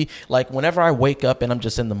TV, like whenever I wake up and I'm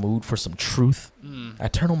just in the mood for some truth, I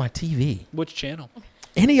turn on my TV. Which channel?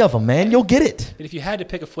 Any of them, man, you'll get it. And if you had to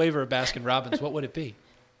pick a flavor of Baskin Robbins, what would it be?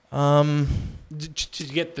 To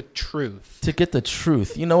get the truth. To get the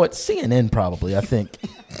truth, you know what? CNN probably. I think.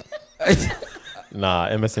 Nah,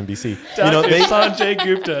 MSNBC. Sanjay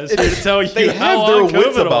Gupta is here to tell you They how have their long wits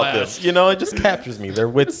COVID will about last. this. It just captures me. Their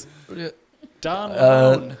wits. Don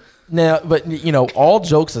Lemon. Now, but all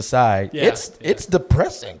jokes aside, Yeah, it's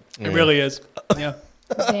depressing. It really is. Yeah.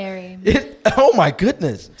 Very. Oh my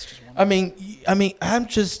goodness. I mean,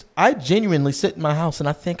 I genuinely sit in my house and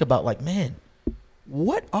I think about like, man,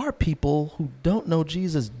 what are people who don't know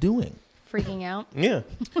Jesus doing? Freaking out. Yeah.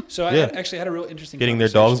 So I actually had a real interesting Getting their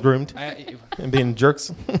conversation. dogs groomed and being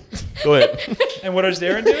jerks. Go ahead. And what is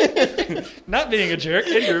Darren doing? Not being a jerk.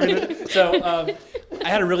 And grooming it. So I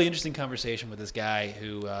had a really interesting conversation with this guy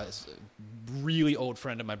who is a really old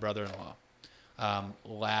friend of my brother-in-law.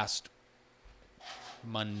 Last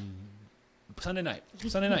Sunday night. It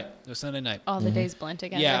was Sunday night. All the days blend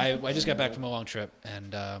together. Yeah, I just got back from a long trip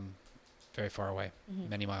and very far away,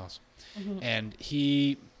 many miles. And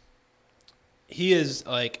he is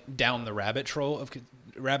like down the rabbit hole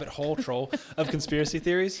of conspiracy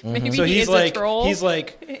theories. Maybe So he he's is a like troll he's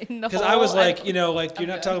like in the because I was hole. like, you're not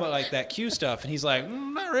good. talking about like that Q stuff, and he's like,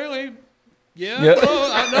 not really. Yeah, Yeah.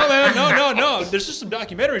 no, man, no. There's just some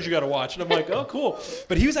documentaries you got to watch, and I'm like, oh, cool.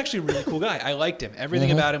 But he was actually a really cool guy. I liked him.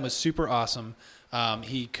 Everything about him was super awesome.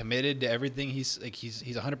 He committed to everything. He's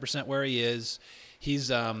 100% where he is.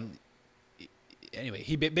 He's anyway.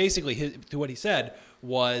 He basically to what he said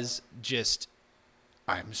was just,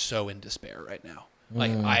 I'm so in despair right now.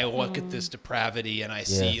 Like I look at this depravity and I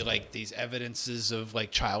see like these evidences of like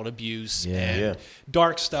child abuse and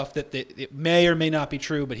dark stuff that it may or may not be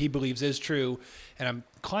true, but he believes is true, and I'm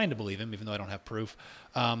inclined to believe him, even though I don't have proof.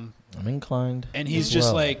 I'm inclined. And he's as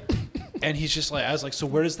just well. like, I was like, so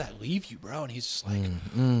where does that leave you, bro? And he's just like,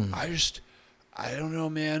 I don't know,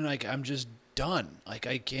 man. Like I'm just done. Like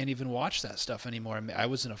I can't even watch that stuff anymore. I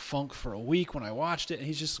was in a funk for a week when I watched it, and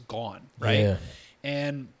he's just gone, right? Yeah.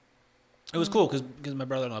 And it was cool because my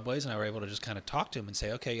brother-in-law Blaze and I were able to just kind of talk to him and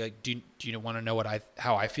say, okay, like, do you want to know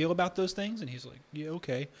how I feel about those things? And he's like, yeah,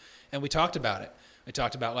 okay. And we talked about it. We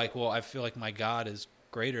talked about like, well, I feel like my God is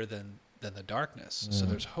greater than the darkness, so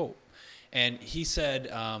there's hope. And he said,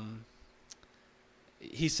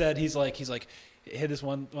 he's like, he had this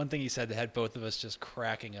one thing he said that had both of us just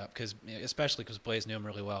cracking up because, especially because Blaze knew him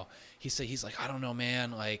really well. He's like, I don't know,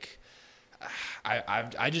 man, like.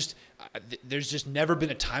 There's just never been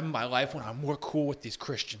a time in my life when I'm more cool with these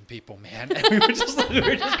Christian people, man. And we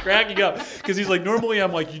were just cracking up because he's like, normally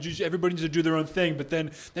I'm like, everybody needs to do their own thing, but then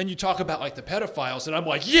you talk about like the pedophiles, and I'm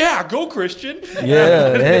like, yeah, go Christian.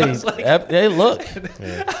 Yeah, hey, look.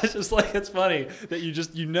 I was just like, it's funny that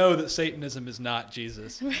you know that Satanism is not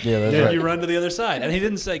Jesus. Yeah, that's Then right. you run to the other side, and he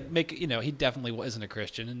didn't say he definitely isn't a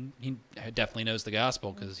Christian, and he definitely knows the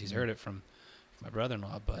gospel because he's heard it from my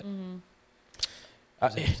brother-in-law, but. It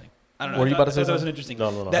was interesting. I don't know. Were you about to say that was something? an interesting.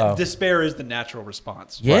 No. That despair is the natural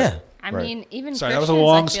response. Yeah. I Right. mean, even Sorry, that was a Christians,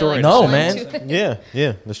 long I feel story. Like No, going man. to it.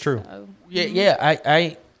 Yeah, that's true. Yeah.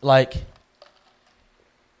 I like.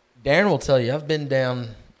 Darren will tell you, I've been down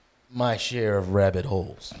my share of rabbit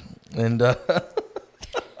holes, and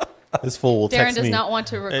This fool will Darren text does me. not want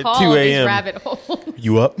to 2 recall these a.m.. rabbit holes.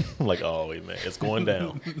 You up? I'm like, oh wait, man, it's going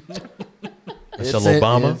down. Michelle It's-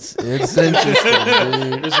 Obama. It's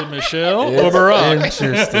interesting, dude. Is it Michelle or It's Barack?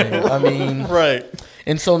 interesting. I mean, Right.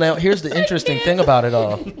 and so now here's the interesting thing about it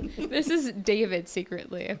all. This is David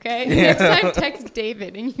secretly, okay? Next time, text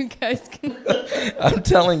David, and you guys can. I'm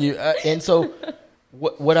telling you. And so,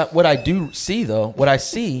 what I do see though, what I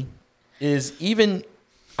see is even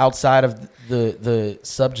outside of the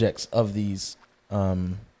subjects of these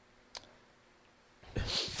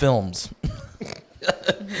films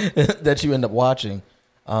that you end up watching.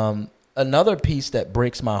 Another piece that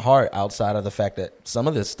breaks my heart outside of the fact that some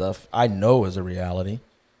of this stuff I know is a reality,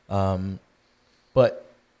 but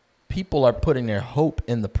people are putting their hope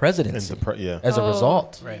in the presidency as a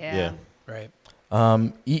result. Right. Yeah. Right.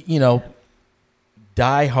 You know,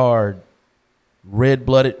 diehard,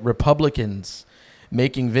 red-blooded Republicans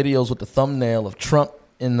making videos with the thumbnail of Trump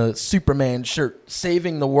in the Superman shirt,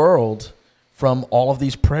 saving the world from all of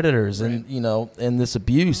these predators and and this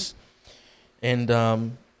abuse, and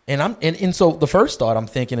so the first thought I'm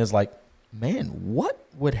thinking is like, man, what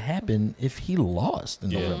would happen if he lost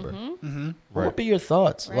in November? What would be your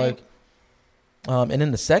thoughts? Right. Like, and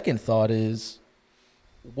then the second thought is,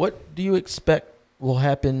 what do you expect will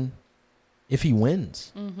happen if he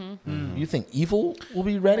wins? You think evil will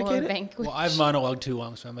be eradicated? Vanquish. Well, I've monologued too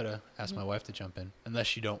long, so I'm going to ask my wife to jump in,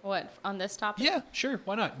 unless you don't. What, on this topic? Yeah, sure.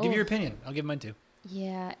 Why not? Give Oh. your opinion. I'll give mine too.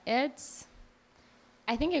 Yeah,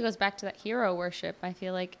 I think it goes back to that hero worship. I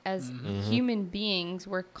feel like as human beings,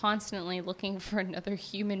 we're constantly looking for another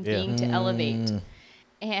human being to elevate.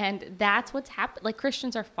 And that's what's happened. Like,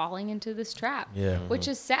 Christians are falling into this trap, which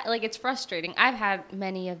is sad. Like, it's frustrating. I've had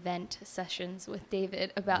many event sessions with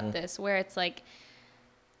David about this, where it's like,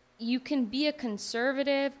 you can be a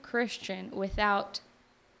conservative Christian without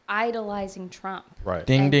idolizing Trump. Right.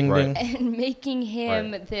 Ding, And- ding, Right. ding. And making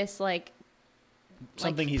him Right. this, like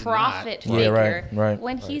Something he's prophet not. Yeah, figure right.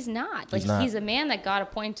 when he's not. Like, He's not. he's a man that God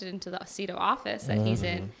appointed into the seat of office that he's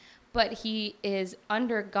in, but he is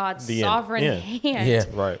under God's The end. sovereign Yeah. hand. Yeah.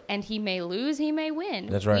 Right. And he may lose, he may win.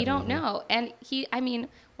 That's right. We don't know. And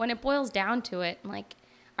when it boils down to it, like,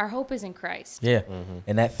 our hope is in Christ. Yeah.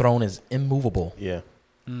 And that throne is immovable. Yeah.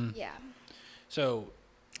 Yeah. So,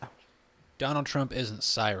 Donald Trump isn't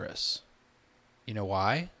Cyrus. You know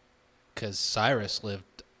why? Because Cyrus lived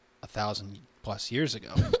 1,000+ years ago.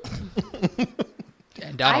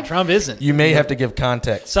 And Donald Trump isn't. You may have to give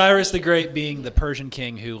context. Cyrus the Great being the Persian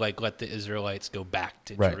king who let the Israelites go back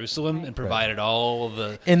to Right. Jerusalem and provided all of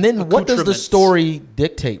the And then what does the accoutrements. story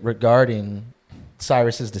dictate regarding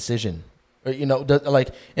Cyrus's decision? Or,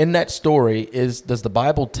 in that story, does the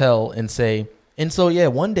Bible tell and say, and so,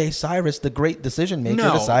 one day Cyrus, the great decision maker,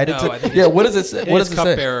 decided I think to. What does it say? What does his it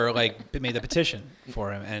say? cupbearer made the petition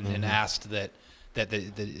for him and asked that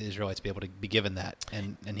the Israelites be able to be given that,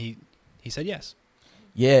 and he said yes.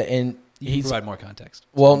 Yeah, and You can he's provide more context.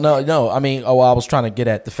 well, no. I mean, I was trying to get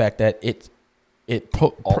at the fact that it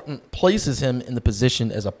places him in the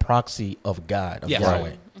position as a proxy of God, of Yes.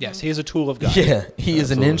 Yahweh. Yes, he is a tool of God. Yeah, he is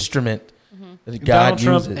an Absolutely. instrument that God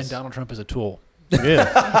uses. Donald Trump is a tool.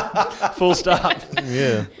 Yeah. Full stop.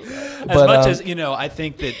 Yeah. As But, much as I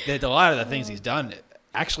think that a lot of the things he's done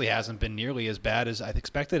actually hasn't been nearly as bad as I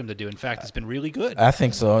expected him to do. In fact, it's been really good. I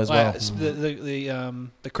think so as well.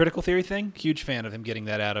 The critical theory thing, huge fan of him getting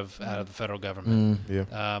that out of the federal government.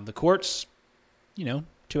 Yeah. The courts, 2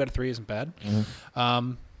 out of 3 isn't bad.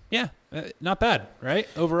 Not bad, right?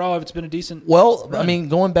 Overall, it's been a decent. Well, I run. mean,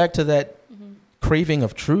 going back to that craving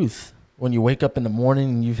of truth, when you wake up in the morning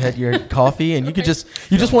and you've had your coffee and you just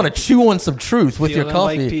want to chew on some truth with your Feeling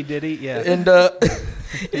coffee, like P. Diddy, yeah. and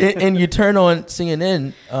and you turn on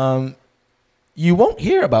CNN, you won't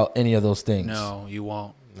hear about any of those things. No, you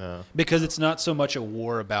won't. No. Because it's not so much a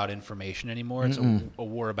war about information anymore. It's a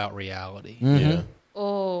war about reality. Yeah.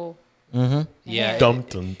 Oh. Yeah. Dum,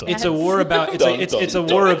 dum, dum. It's a war about it's a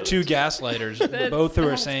war of two gaslighters, both who are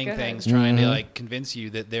That's saying good. things, trying to convince you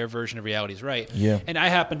that their version of reality is right. Yeah. And I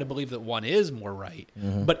happen to believe that one is more right.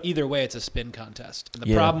 But either way, it's a spin contest. And the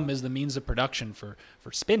Yeah. problem is the means of production for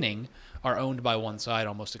spinning are owned by one side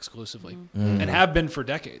almost exclusively, and have been for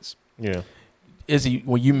decades. Yeah. Izzy,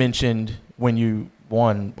 well, you mentioned when you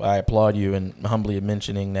won, I applaud you and humbly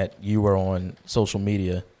mentioning that you were on social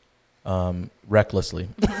media recklessly.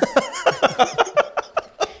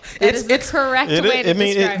 That is the correct way to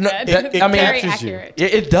describe that. Very captures you. accurate.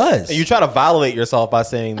 It does. And you try to validate yourself by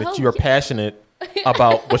saying that Oh, you are yeah. passionate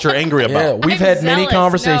about what you're angry yeah, about. we've I'm had many zealous.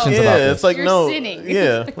 conversations No. about Yeah, this. it's like You're no, sinning.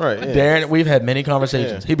 yeah, right. Yeah. Darren, we've had many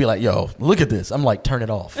conversations. Yeah. He'd be like, "Yo, look at this." I'm like, "Turn it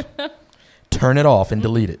off, turn it off, and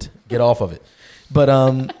delete it. Get off of it." But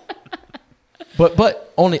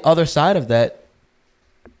but on the other side of that,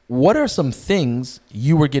 what are some things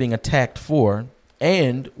you were getting attacked for,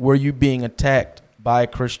 and were you being attacked by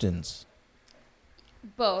Christians?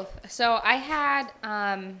 Both. So I had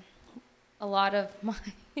a lot of my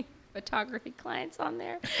photography clients on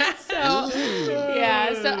there. So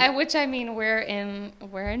yeah. So which I mean, we're in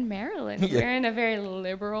Maryland. Yeah. We're in a very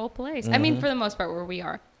liberal place. I mean, for the most part, where we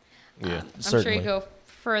are. Yeah. I'm Certainly. sure you go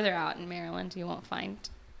further out in Maryland, you won't find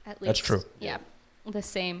at least That's true. Yeah, the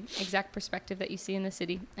same exact perspective that you see in the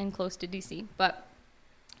city and close to DC. But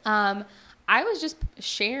I was just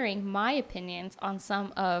sharing my opinions on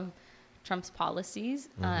some of Trump's policies,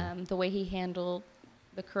 the way he handled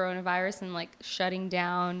the coronavirus and like shutting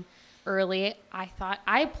down early.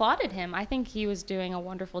 I applauded him. I think he was doing a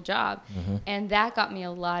wonderful job, and that got me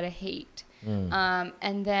a lot of hate.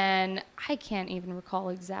 And then I can't even recall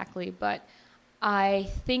exactly, but I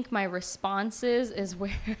think my responses is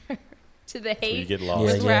where to the hate you get lost.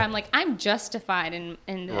 was Yeah, where yeah. I'm like, I'm justified in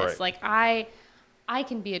this. Right. Like I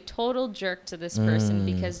can be a total jerk to this person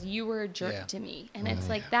because you were a jerk Yeah. to me. And it's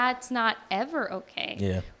like, that's not ever okay.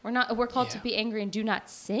 Yeah. We're called to Yeah. be angry and do not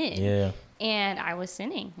sin. Yeah. And I was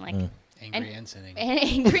sinning, like Angry and sinning.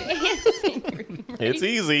 angry and sinning. right? It's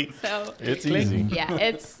easy. So It's easy. yeah,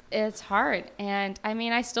 it's hard. And I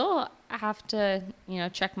mean, I still have to,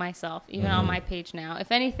 check myself even on my page now.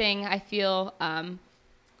 If anything, I feel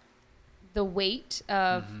the weight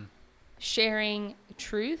of sharing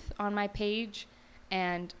truth on my page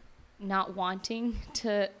and not wanting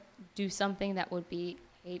to do something that would be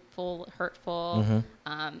hateful, hurtful,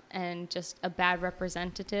 and just a bad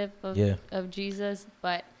representative of Jesus.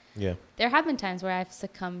 But Yeah. there have been times where I've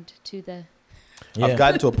succumbed to the Yeah. I've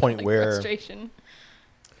gotten to a point like, where frustration.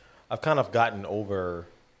 I've kind of gotten over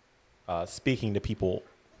speaking to people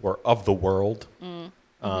who are of the world,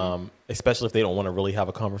 especially if they don't want to really have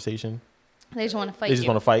a conversation. They just want to fight. They just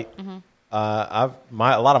want to fight. A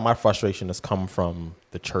lot of my frustration has come from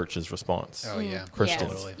the church's response, Oh yeah,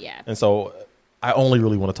 Christians. Yes, Totally. yeah. and so I only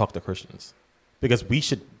really want to talk to Christians because we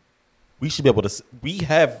should be able to. We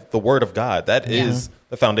have the Word of God. That is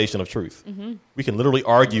the foundation of truth. We can literally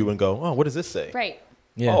argue and go, "Oh, what does this say?" Right.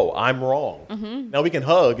 Yeah. Oh, I'm wrong. Now we can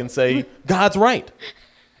hug and say, "God's right."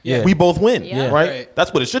 Yeah. We both win, Yeah. right? Right.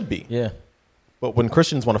 That's what it should be. Yeah. But when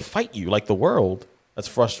Christians want to fight you like the world, that's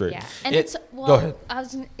frustrating. Yeah. And Go ahead.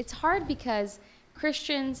 it's hard because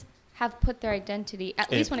Christians have put their identity, at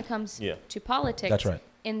least when it comes yeah. to politics, That's right.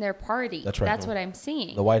 in their party. That's right. That's what I'm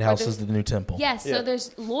seeing. The White Or House there's- is the new temple. Yes, Yeah. so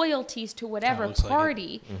there's loyalties to whatever looks like it.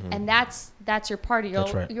 party, and that's your party.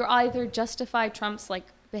 That's right. You'll either justify Trump's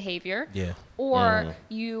behavior, Yeah. or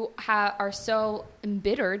you are so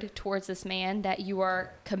embittered towards this man that you are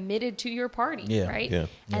committed to your party, Yeah. right? Yeah.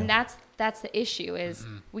 And that's the issue is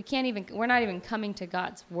we're not even coming to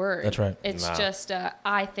God's word. That's right. It's Nah. just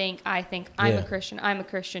I think I'm Yeah. a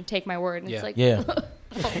Christian, take my word. And Yeah. it's like, Yeah.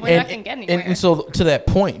 we're not going to get anywhere. And so to that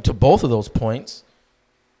point, to both of those points,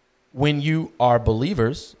 when you are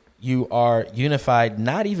believers, you are unified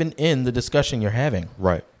not even in the discussion you're having.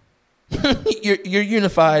 Right. You're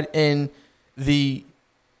unified in the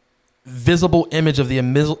visible image of the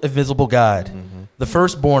invisible God, the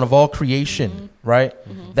firstborn of all creation, right?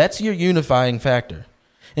 That's your unifying factor.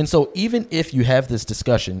 And so even if you have this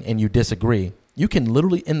discussion and you disagree, you can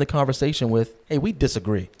literally end the conversation with, "Hey, we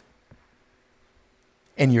disagree."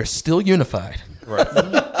 And you're still unified. Right.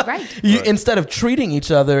 right. Instead of treating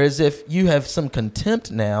each other as if you have some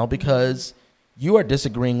contempt now because you are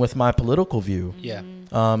disagreeing with my political view. Yeah.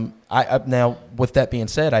 I now, with that being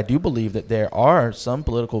said, I do believe that there are some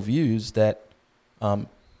political views that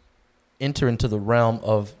enter into the realm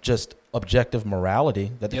of just objective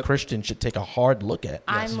morality that the Yep. Christian should take a hard look at.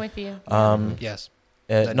 I'm with you. Yes.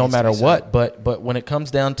 That No needs to matter be said. what. But when it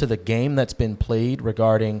comes down to the game that's been played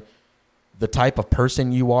regarding the type of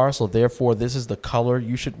person you are, so therefore this is the color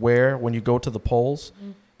you should wear when you go to the polls,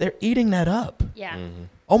 they're eating that up. Yeah.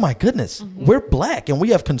 Oh my goodness, we're black and we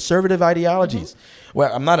have conservative ideologies.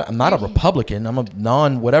 Well, I'm not a Republican. I'm a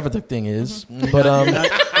whatever the thing is. But Are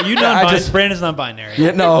you non-binary? Brandon's non-binary.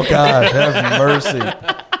 yeah, no, God have mercy.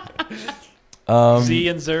 Z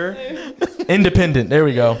and Zer. Independent. There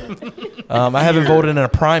we go. I haven't voted in a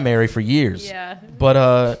primary for years. Yeah.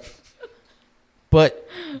 But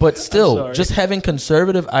still, sorry. just having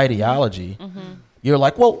conservative ideology, you're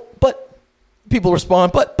like, well, but people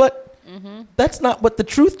respond, but that's not what the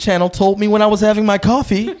Truth Channel told me when I was having my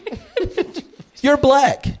coffee. You're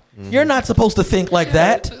black. You're not supposed to think like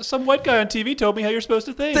that. Some white guy on TV told me how you're supposed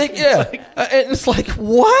to think. And it's like,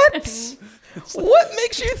 what? What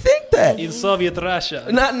makes you think that? In Soviet Russia.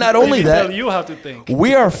 Not only that, tell you how to think.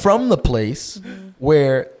 we are from the place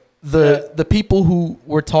where the people who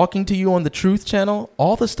were talking to you on the Truth Channel,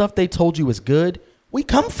 all the stuff they told you is good. We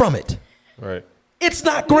come from it. Right. It's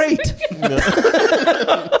not great.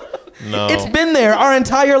 No. It's been there our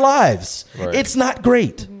entire lives. Right. It's not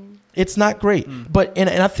great. It's not great. But and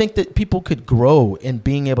I think that people could grow in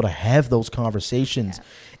being able to have those conversations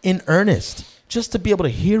in earnest, just to be able to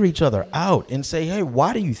hear each other out and say, hey,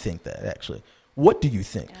 why do you think that actually? What do you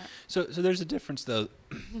think? Yeah. So there's a difference though.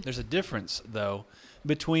 There's a difference though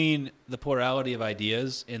between the plurality of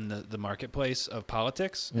ideas in the marketplace of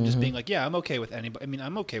politics and just being like, yeah, I'm okay with anybody. I mean,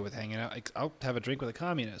 I'm okay with hanging out. I'll have a drink with a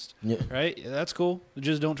communist, right? Yeah, that's cool.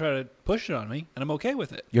 Just don't try to push it on me, and I'm okay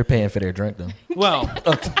with it. You're paying for their drink, though. Well,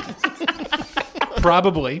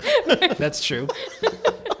 probably. That's true.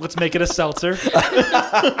 Let's make it a seltzer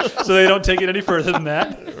so they don't take it any further than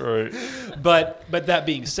that. Right. But that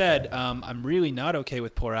being said, I'm really not okay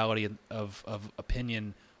with plurality of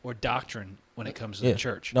opinion or doctrine when it comes to the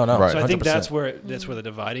church. No. Right. So I think 100%. that's where the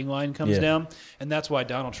dividing line comes down, and that's why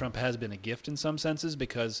Donald Trump has been a gift in some senses,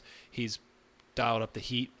 because he's dialed up the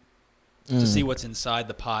heat to see what's inside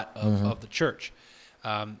the pot of the church.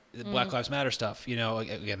 The Black Lives Matter stuff,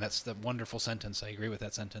 again, that's the wonderful sentence. I agree with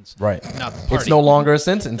that sentence. Right. Not the party. It's no longer a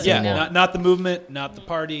sentence anymore. Yeah, not the movement, not the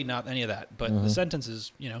party, not any of that. But the sentence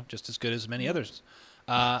is, just as good as many others.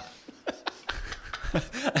 I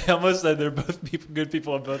almost said they're both good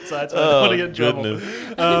people on both sides, but I don't want to get in trouble.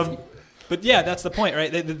 But yeah, that's the point, right?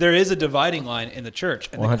 There is a dividing line in the church.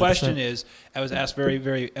 And 100%. the question is, I was asked very,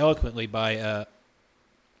 very eloquently by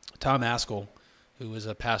Tom Askell, who was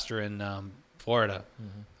a pastor in Florida,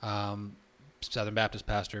 Southern Baptist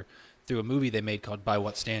pastor, through a movie they made called By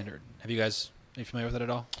What Standard. Are you familiar with it at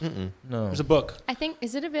all? No. There's a book. I think,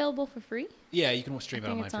 is it available for free? Yeah, you can stream it I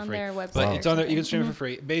think online it's for on free. their website. But or it's on there. You can something. stream it for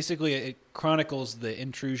free. Basically, it chronicles the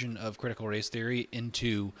intrusion of critical race theory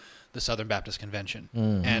into the Southern Baptist Convention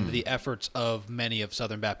and the efforts of many of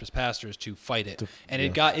Southern Baptist pastors to fight it. And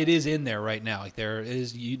it is in there right now. Like, there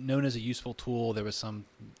is known as a useful tool. There was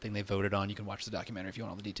something they voted on. You can watch the documentary if you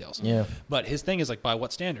want all the details. Yeah. But his thing is like, by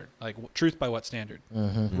what standard? Like, truth by what standard?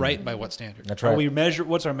 Right by what standard? That's right.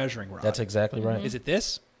 What's our measuring rod? That's exactly right. Is it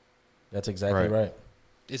this? That's exactly right.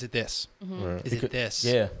 Is it this? Right. Is it this?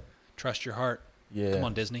 Yeah. Trust your heart. Yeah. Come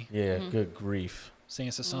on, Disney. Yeah. Good grief. Sing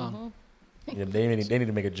us a song. Yeah, they need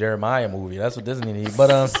to make a Jeremiah movie. That's what Disney needs. But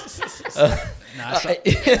Nah,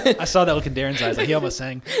 I saw that look in Darren's eyes. Like, he almost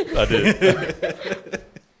sang. I did.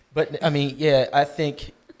 But I mean, yeah, I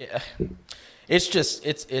think it's just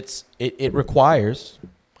it requires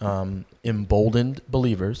emboldened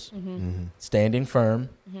believers standing firm,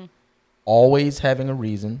 always having a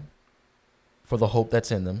reason for the hope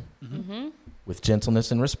that's in them, with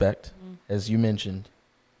gentleness and respect, as you mentioned,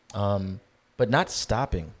 but not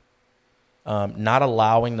stopping, not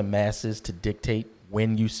allowing the masses to dictate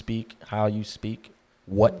when you speak, how you speak,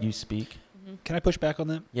 what you speak. Can I push back on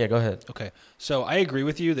that? Yeah, go ahead. Okay. So I agree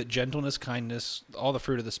with you that gentleness, kindness, all the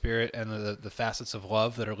fruit of the Spirit, and the facets of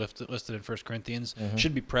love that are listed in 1 Corinthians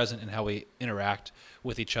should be present in how we interact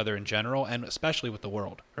with each other in general, and especially with the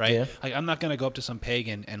world, right? Yeah. Like, I'm not going to go up to some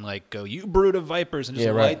pagan and like go, "You brood of vipers," and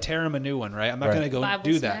just tear him a new one, right? I'm not going to go Bible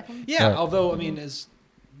do smack that. him? Yeah, Right. although, I mean, as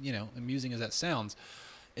amusing as that sounds,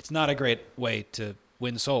 it's not a great way to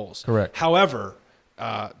win souls. Correct. However,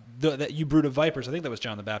 that you brood of vipers, I think that was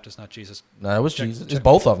John the Baptist, not Jesus. No, it was Jesus. It's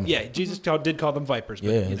both of them. Yeah, Jesus did call them vipers, but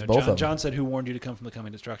Yeah, it's both of them. John said, "Who warned you to come from the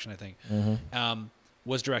coming destruction?" I think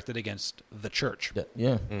was directed against the church.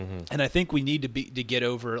 Yeah. And I think we need to get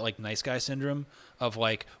over like nice guy syndrome of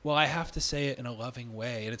like, well, I have to say it in a loving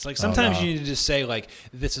way, and it's like sometimes no. you need to just say like,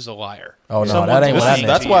 "This is a liar." Oh, no, Someone's that ain't what I lying meant.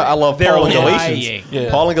 That's to why you. I love They're Paul in lying. Galatians.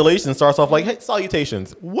 Yeah. Paul in Galatians starts off like, "Hey,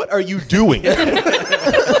 salutations. What are you doing?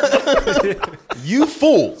 You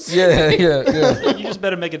fools." Yeah. You just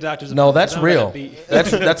better make a doctor's No, appointment. that's I'm real. gonna be-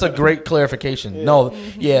 That's a great clarification. No,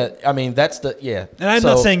 yeah, I mean that's the And I'm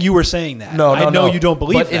not saying you were saying that. no. I know you don't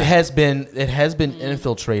believe but that. it has been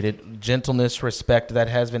infiltrated. Gentleness, respect, that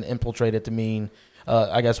has been infiltrated to mean,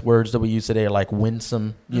 I guess words that we use today are like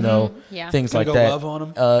winsome, Yeah. things Gonna like go that. love on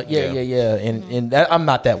 'em? Yeah. And that, I'm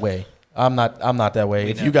not that way. I'm not that way.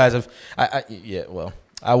 We If know. you guys have,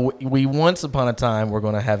 we once upon a time we're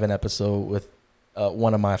going to have an episode with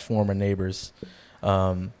one of my former neighbors,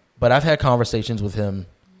 but I've had conversations with him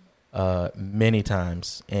many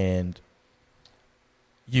times, and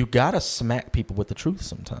you gotta smack people with the truth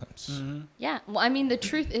sometimes. Mm-hmm. Yeah. Well, I mean, the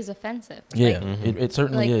truth is offensive. Yeah, Like, it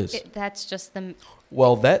certainly is. That's just the.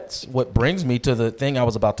 Well, that's what brings me to the thing I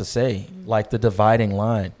was about to say, like the dividing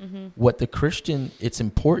line. What the Christian, it's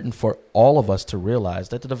important for all of us to realize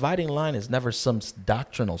that the dividing line is never some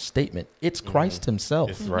doctrinal statement. It's Christ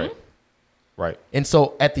himself. It's right. Right. And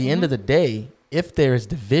so at the end of the day, if there is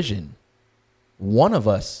division, one of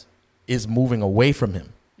us is moving away from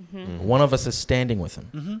him. One of us is standing with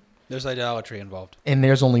him. There's idolatry involved. And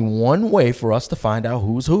there's only one way for us to find out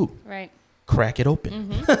who's who. Right. Crack it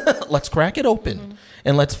open. Let's crack it open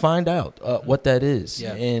and let's find out what that is.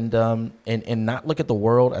 Yeah. And not look at the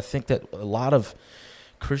world. I think that a lot of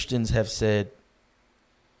Christians have said,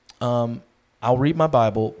 I'll read my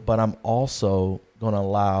Bible, but I'm also going to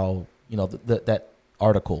allow, that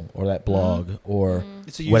article or that blog or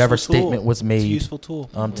It's a whatever useful tool. statement was made It's a useful tool.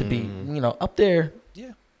 to be, up there.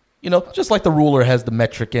 Yeah. Just like the ruler has the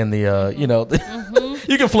metric and the,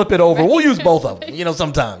 you can flip it over. We'll use both of them,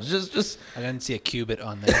 sometimes. Just. I didn't see a cubit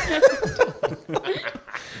on there.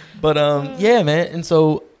 But yeah, man. And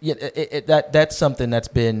so that's something that's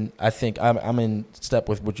been. I think I'm in step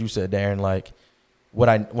with what you said, Darren. Like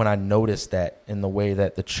when I noticed that in the way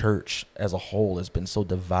that the church as a whole has been so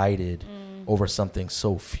divided over something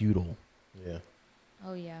so futile. Yeah.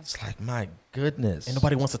 Oh yeah. It's like, my goodness. And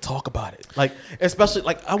nobody wants to talk about it. Like, especially,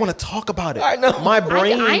 like, I want to talk about it. I know. My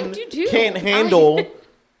brain I do too. can't handle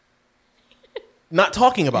not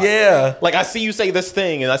talking about it. Yeah. Like, I see you say this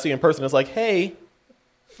thing, and I see you in person, it's like, hey,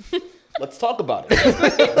 let's talk about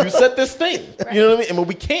it. You said this thing. Right. You know what I mean? And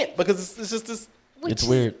we can't because it's just this. It's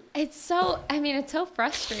weird. It's so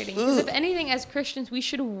frustrating. Because if anything, as Christians, we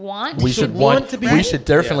should want. We should want to be. We should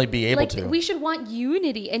definitely be able to. We should want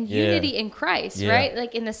unity and unity in Christ, right?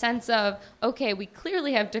 Like in the sense of, okay, we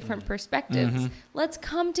clearly have different perspectives. Let's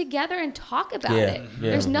come together and talk about it.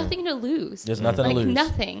 Yeah. There's nothing to lose. There's nothing to lose.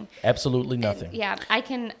 Nothing. Absolutely nothing.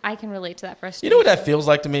 And, I can relate to that frustration. You know what that feels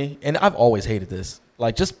like to me? And I've always hated this.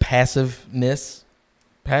 Like just passiveness,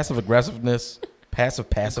 passive aggressiveness,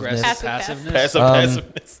 passiveness.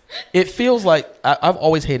 Passiveness. It feels like I've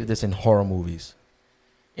always hated this in horror movies.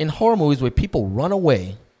 In horror movies where people run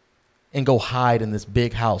away and go hide in this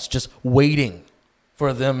big house just waiting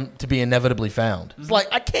for them to be inevitably found. It's like,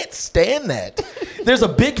 I can't stand that. There's a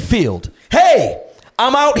big field. Hey,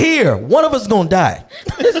 I'm out here. One of us is going to die.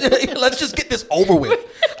 Let's just get this over with.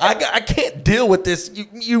 I can't deal with this.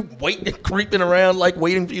 You waiting, creeping around, like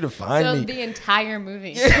waiting for you to find so me. the entire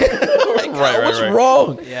movie. Like, what's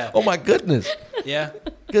wrong? Yeah. Oh, my goodness. Yeah.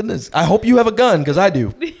 Goodness. I hope you have a gun, because I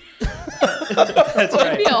do. That's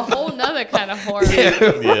It'd be a whole nother kind of horror. Yeah,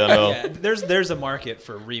 I know. Yeah, there's a market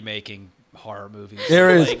for remaking horror movies. There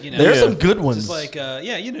is. Like, There's some good ones. Just like,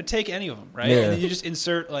 take any of them, right? Yeah. And then you just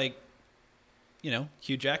insert, like,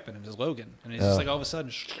 Hugh Jackman as Logan. And it's just like all of a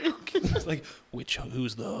sudden, it's like,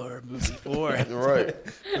 who's the horror movie for? Right.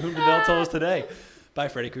 Whom the bell tolls today? By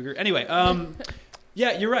Freddy Krueger. Anyway,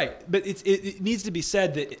 yeah, you're right. But it needs to be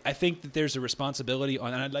said that I think that there's a responsibility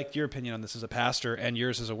on, and I'd like your opinion on this as a pastor and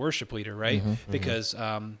yours as a worship leader, right? Because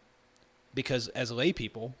as lay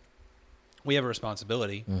people, we have a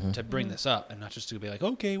responsibility to bring this up and not just to be like,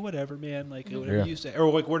 okay, whatever, man, like whatever you say, or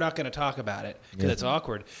like we're not going to talk about it because it's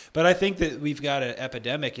awkward. But I think that we've got an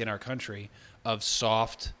epidemic in our country of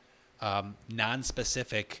soft,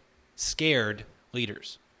 non-specific, scared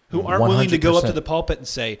leaders who aren't willing to go up to the pulpit and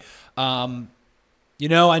say,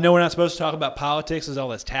 I know we're not supposed to talk about politics. There's all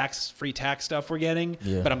this free tax stuff we're getting,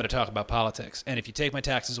 but I'm going to talk about politics. And if you take my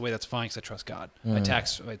taxes away, that's fine because I trust God. My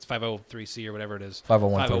tax, it's 503C or whatever it is.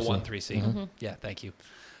 501(c). Yeah, thank you.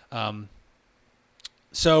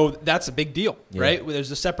 So that's a big deal, right? There's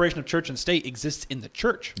the separation of church and state exists in the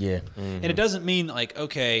church. Yeah. And it doesn't mean like,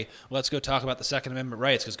 okay, let's go talk about the Second Amendment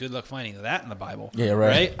rights because good luck finding that in the Bible. Yeah,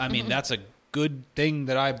 right. I mean, that's a good thing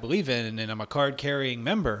that I believe in, and I'm a card-carrying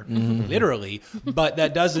member, literally. But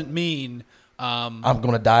that doesn't mean I'm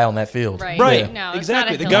going to die on that field. Right. Right. No, it's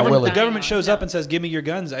exactly. not a The hill government I'm dying shows on. up and says, "Give me your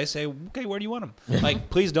guns." I say, "Okay, where do you want them?" Like,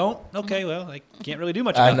 please don't. Okay, well, I can't really do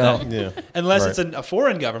much I about know. that. Yeah. Unless Right. it's a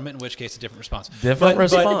foreign government, in which case a different response. Different But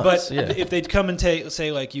response, yeah. if they'd come and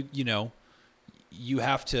say like you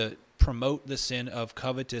have to promote the sin of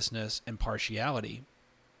covetousness and partiality.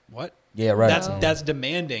 What? Yeah, right. That's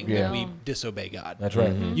demanding Yeah. that we disobey God. That's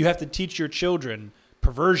right. You have to teach your children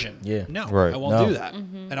perversion. Yeah. No, Right. I won't No. do that,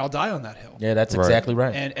 and I'll die on that hill. Yeah, that's Right. exactly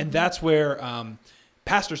right. And that's where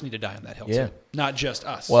pastors need to die on that hill Yeah. too, not just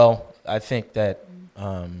us. Well, I think that,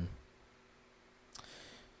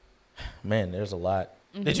 man, there's a lot.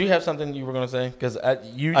 Did you have something you were going to say? Because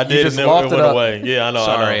you I did, just and lofted it went up, away. Yeah, I know.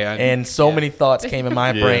 Sorry, I know. and so many thoughts came in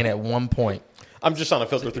my Yeah. brain at one point. I'm just trying to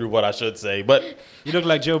filter through what I should say, but You look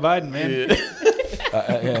like Joe Biden, man.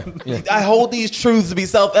 Yeah. I hold these truths to be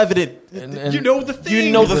self-evident. And You know the thing.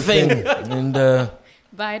 You know the thing. And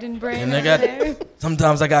Biden brain and I over got there.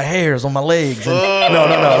 sometimes I got hairs on my legs. And,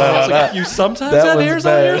 no. You sometimes That have was hairs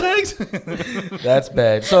bad. on your legs. That's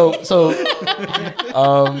bad. So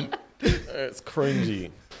It's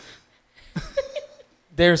cringy.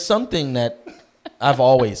 there's something that I've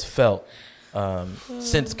always felt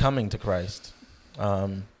since coming to Christ,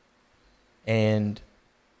 and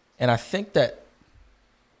I think that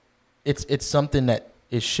it's something that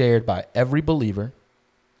is shared by every believer.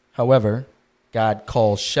 However, God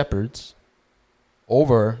calls shepherds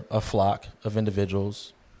over a flock of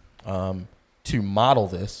individuals to model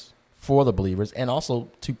this for the believers and also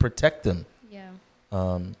to protect them Yeah.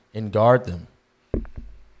 and guard them.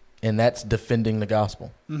 And that's defending the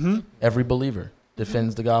gospel. Mm-hmm. Every believer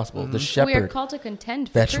defends the gospel. The We are shepherd. called to contend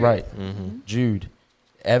for That's truth. right. Jude.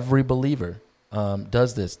 Every believer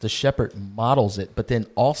does this. The shepherd models it, but then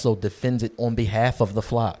also defends it on behalf of the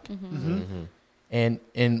flock.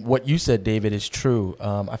 And what you said, David, is true.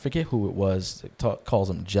 I forget who it was that calls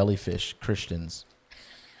them jellyfish Christians.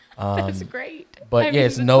 That's great. But I yeah, mean,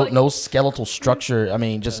 it's no like- no skeletal structure. I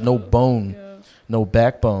mean, just no bone, no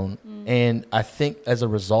backbone. And I think as a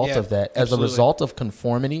result Yeah, of that, as absolutely. a result of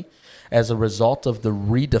conformity, as a result of the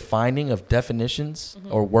redefining of definitions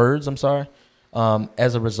or words, I'm sorry,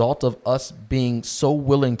 as a result of us being so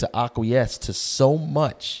willing to acquiesce to so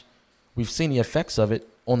much, we've seen the effects of it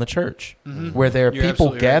on the church, where there are You're people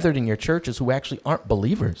absolutely right. gathered in your churches who actually aren't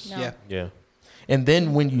believers. No. Yeah. Yeah. And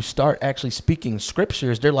then when you start actually speaking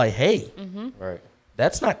scriptures, they're like, hey, Right.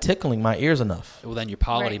 that's not tickling my ears enough. Well, then your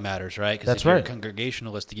polity Right. matters, right? Because That's if you're right. a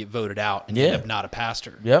congregationalist, you get voted out and Yeah. you end up not a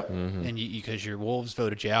pastor. Yep. And because your wolves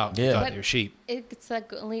voted you out, you Yeah. thought But- they were sheep. It's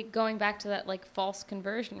like going back to that like false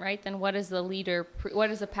conversion, right? Then what is the leader? What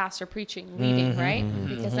is the pastor preaching, leading, right?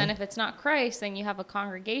 Because then if it's not Christ, then you have a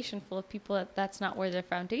congregation full of people that's not where their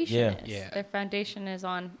foundation Yeah. is. Yeah. Their foundation is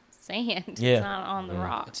on sand. Yeah. It's not on the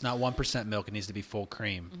rock. It's not 1% milk; it needs to be full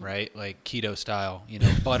cream, right? Like keto style,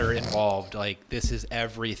 butter involved. Like this is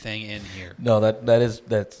everything in here. No,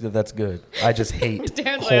 that's good. I just hate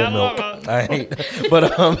Dan's whole like, I milk. love I hate, but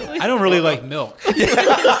I don't really like milk.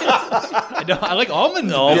 I like almond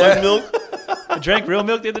milk. milk. I drank real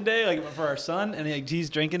milk the other day, like for our son, and he's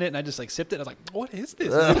drinking it, and I just like sipped it. I was like, "What is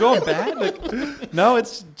this? Is it going bad?" Like, no,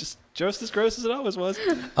 it's just as gross as it always was.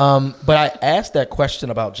 but I asked that question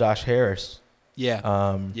about Josh Harris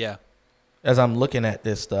Yeah, yeah. as I'm looking at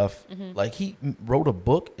this stuff. Like he wrote a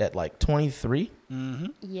book at like 23,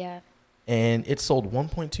 Yeah. and it sold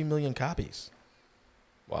 1.2 million copies.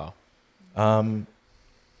 Wow.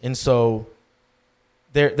 And so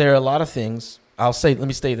there are a lot of things. Let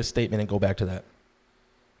me say this statement and go back to that.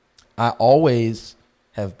 I always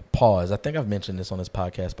have paused. I think I've mentioned this on this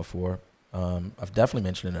podcast before. I've definitely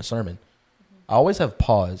mentioned it in a sermon. I always have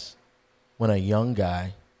pause when a young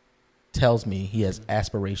guy tells me he has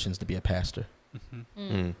aspirations to be a pastor.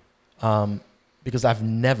 Because I've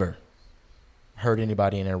never heard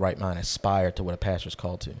anybody in their right mind aspire to what a pastor's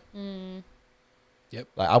called to. Yep.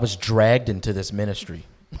 Like I was dragged into this ministry.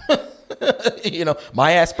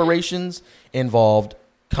 My aspirations involved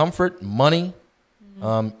comfort, money.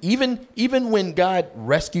 Even when God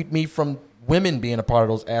rescued me from women being a part of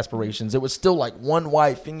those aspirations, it was still like one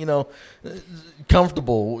wife and,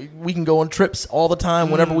 comfortable. We can go on trips all the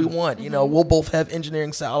time whenever we want. We'll both have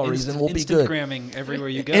engineering salaries and we'll be good. Gramming everywhere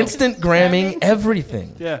you go. Instant gramming,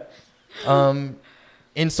 everything. Yeah.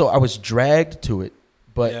 And so I was dragged to it,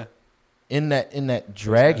 but Yeah. in that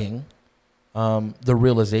dragging, the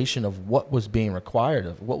realization of what was being required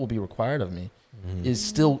of what will be required of me is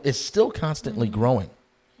still constantly growing.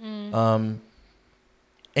 And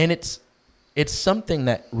it's something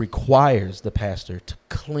that requires the pastor to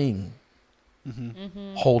cling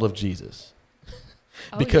hold of Jesus.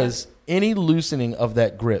 Oh, Because any loosening of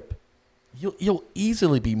that grip, you'll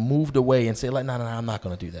easily be moved away and say, like, no, I'm not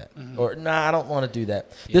going to do that. Or, I don't want to do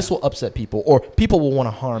that. This will upset people. Or people will want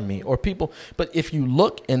to harm me. Or but if you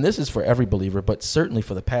look, and this is for every believer, but certainly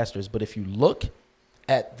for the pastors, but if you look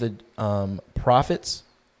at the prophets,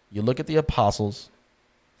 you look at the apostles,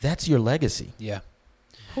 that's your legacy. Yeah.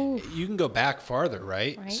 Ooh. You can go back farther,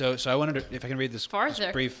 right? Right. So I wondered if I can read this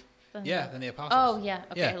Farther? brief. Than Yeah, the- than the apostles. Oh, yeah.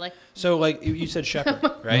 Okay. Yeah. Like, So like you said shepherd,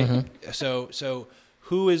 right? So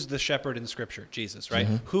who is the shepherd in scripture? Jesus, right?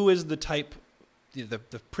 Who is the type the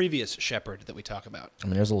previous shepherd that we talk about? I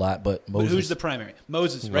mean, there's a lot, but But Moses. who's the primary?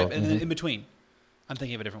 Moses, right? Well, And then in between. I'm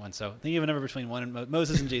thinking of a different one. So thinking of a number between one and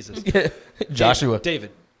Moses and Jesus. Joshua.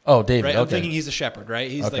 David. Oh, David. Right? Okay. I'm thinking he's a shepherd, right?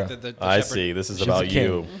 He's Okay. like the I shepherd. see. This is She's about a king.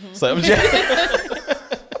 you. So,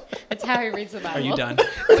 That's how he reads the Bible. Are you done?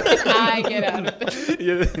 I get out of this.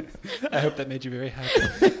 Yeah. I hope that made you very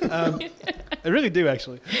happy. I really do,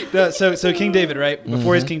 actually. So King David, right?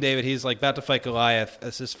 Before he's King David, he's like about to fight Goliath.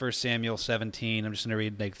 This is 1 Samuel 17. I'm just going to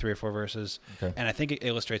read like 3 or 4 verses. Okay. And I think it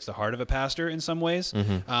illustrates the heart of a pastor in some ways.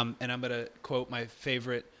 And I'm going to quote my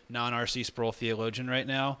favorite non-R.C. Sproul theologian right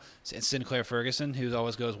now, it's Sinclair Ferguson, who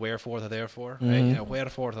always goes, wherefore the therefore, right? You know,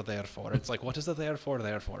 wherefore the therefore. It's like, what is the therefore,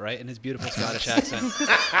 right? In his beautiful Scottish accent.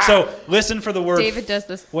 So listen for the word. David does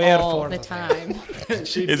this all wherefore the the time.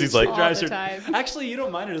 Izzy's like, All drives the her- time. Actually, you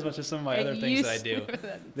don't mind it as much as some of my I other things that I used do.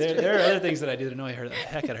 to. There are other things that I do that annoy her the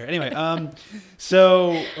heck out of her. Anyway,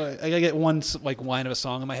 so I gotta get one like line of a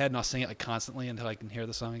song in my head, and I'll sing it like constantly until I can hear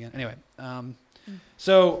the song again. Anyway,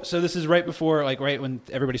 so this is right before, like right when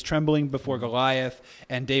everybody's trembling before Goliath,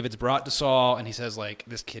 and David's brought to Saul, and he says like,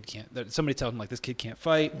 this kid can't. Somebody tells him like, this kid can't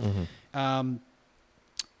fight.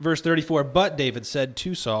 Verse 34, but David said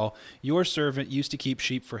to Saul, your servant used to keep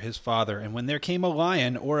sheep for his father, and when there came a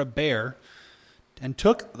lion or a bear and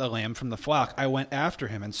took the lamb from the flock, I went after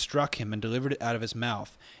him and struck him and delivered it out of his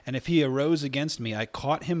mouth. And if he arose against me, I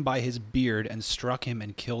caught him by his beard and struck him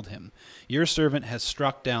and killed him. Your servant has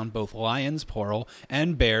struck down both lions, plural,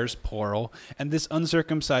 and bears, plural, and this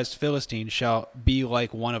uncircumcised Philistine shall be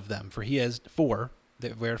like one of them, for he has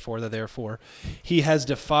therefore, he has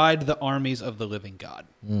defied the armies of the living God.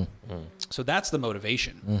 So that's the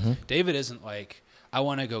motivation. David isn't like, I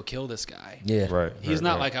want to go kill this guy. Yeah. right. He's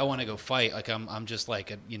not like, I want to go fight. Like I'm just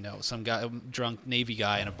like some guy, drunk Navy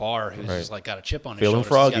guy in a bar who's just like got a chip on his Feeling shoulder.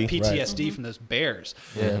 froggy. He's got PTSD from those bears.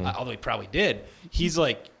 Yeah. Although he probably did. He's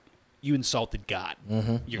like, you insulted God.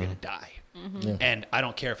 You're gonna die. Yeah. And I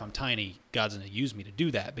don't care if I'm tiny. God's gonna use me to do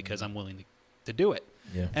that because I'm willing to do it.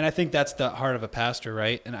 Yeah. And I think that's the heart of a pastor,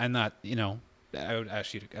 right? And I'm not, I would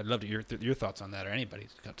ask you, I'd love to hear your thoughts on that, or anybody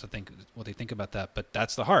to think what they think about that. But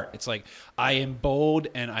that's the heart. It's like, I am bold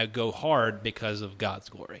and I go hard because of God's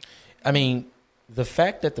glory. I mean, the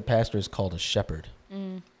fact that the pastor is called a shepherd,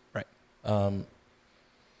 Right.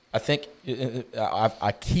 I think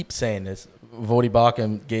I keep saying this. Vodi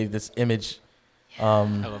Bakum gave this image, I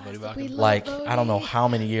love Buddy We Bakken. love like Bodhi. I don't know how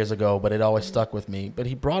many years ago, but it always stuck with me. But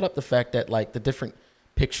he brought up the fact that like the different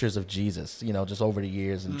pictures of Jesus, just over the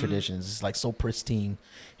years and traditions, it's like so pristine,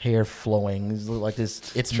 hair flowing, he's like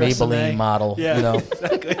this. It's Tresemme. Maybelline model, Yeah,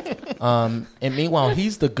 exactly. And meanwhile,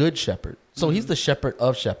 he's the good shepherd, so he's the shepherd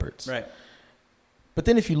of shepherds. Right. But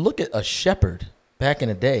then if you look at a shepherd back in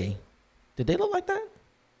the day, did they look like that?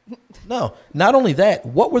 No. Not only that,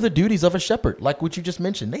 what were the duties of a shepherd? Like what you just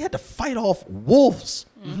mentioned, they had to fight off wolves,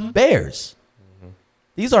 bears.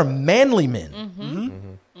 These are manly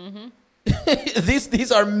men.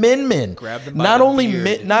 These are men. Grab them by Not the only beard.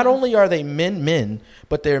 men, not only are they men,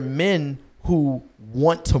 but they're men who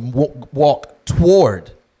want to walk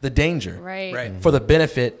toward the danger Right. Right. for the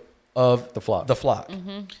benefit of The flock.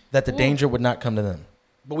 that the danger would not come to them.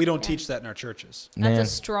 But we don't teach that in our churches. That's Man. a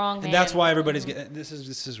strong man. And that's why everybody's getting, this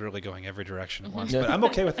is really going every direction at once, but I'm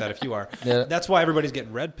okay with that if you are. Yeah. That's why everybody's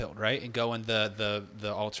getting red pilled, right? And going the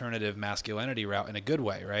alternative masculinity route in a good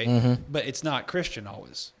way, right? But it's not Christian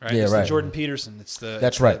always, right? Yeah, It's right. the Jordan Peterson. It's the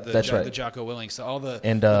That's it's right, The, that's right. The Jocko Willink. So all the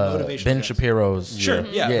And the motivational Ben guys. Shapiro's. Sure,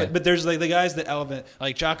 yeah. Yeah. But there's like the guys that elevate,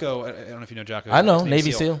 like Jocko. I don't know if you know Jocko. I know, He's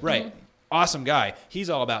Navy SEAL. Right. Awesome guy. He's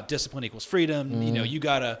all about discipline equals freedom. You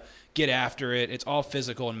gotta get after it. It's all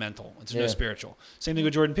physical and mental. It's no Yeah. spiritual. Same thing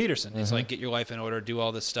with Jordan Peterson. It's like get your life in order, do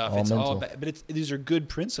all this stuff. All It's mental. all about, but these are good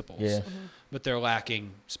principles. Yeah. But they're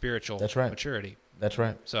lacking spiritual That's right. maturity. That's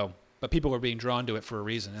right. So, but people are being drawn to it for a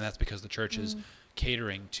reason, and that's because the church is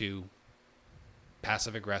catering to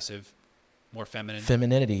passive aggressive, more feminine.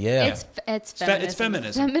 Femininity, yeah. It's fe- feminism. it's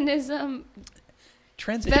feminism.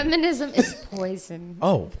 Feminism is poison.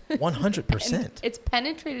 Oh, And 100%. it's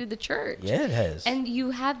penetrated the church. Yeah, it has. And you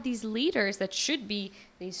have these leaders that should be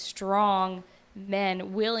these strong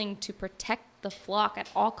men willing to protect the flock at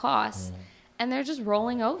all costs. And they're just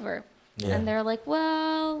rolling over. Yeah. And they're like,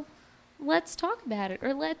 well, let's talk about it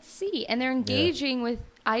or let's see. And they're engaging with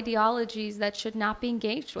ideologies that should not be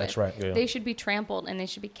engaged with. That's right. Yeah. They should be trampled and they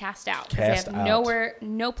should be cast out. 'Cause Cast they have out.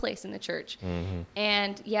 no place in the church.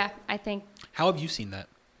 And yeah, I think How have you seen that?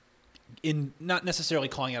 In not necessarily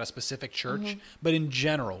calling out a specific church, but in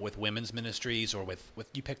general with women's ministries or with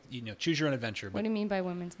you pick choose your own adventure. what But do you mean by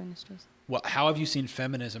women's ministries? how have you seen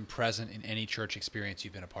feminism present in any church experience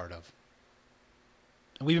you've been a part of?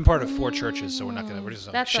 And we've been part of 4 churches, so we're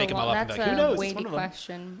just That's shake them all up and that's be like, who a knows? It's weighty one of them.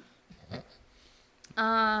 question.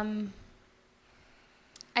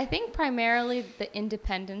 I think primarily the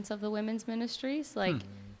independence of the women's ministries. Like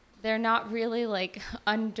they're not really like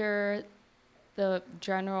under the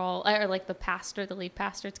general or like the pastor, the lead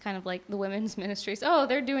pastor. It's kind of like the women's ministries. Oh,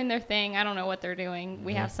 they're doing their thing. I don't know what they're doing.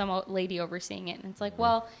 We have some lady overseeing it. And it's like,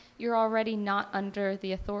 well, you're already not under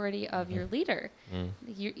the authority of your leader.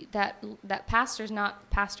 That pastor's not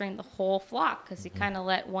pastoring the whole flock because he kind of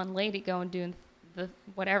let one lady go and do the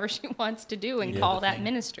whatever she wants to do and call that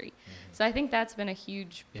ministry. So I think that's been a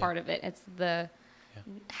huge part of it. It's the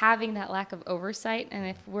having that lack of oversight. And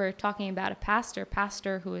if we're talking about a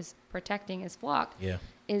pastor who is protecting his flock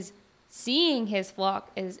is seeing his flock,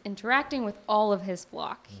 is interacting with all of his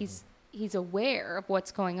flock. He's aware of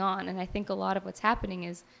what's going on. And I think a lot of what's happening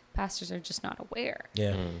is pastors are just not aware.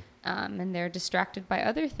 And they're distracted by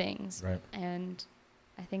other things. Right. And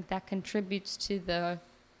I think that contributes to the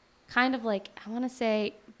kind of like, I want to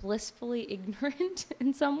say blissfully ignorant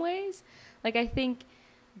in some ways. Like I think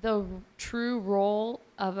the true role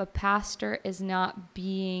of a pastor is not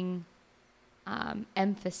being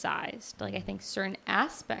emphasized. Like I think certain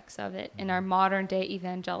aspects of it in our modern day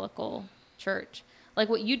evangelical church, like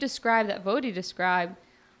what you described, that Vodi described,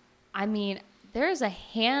 I mean, there's a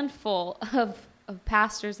handful of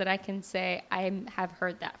pastors that I can say I have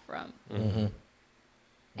heard that from.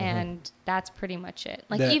 And that's pretty much it.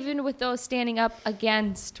 Like even with those standing up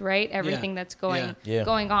against, right, everything that's going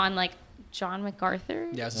on, like John MacArthur.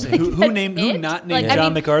 Yeah, who not named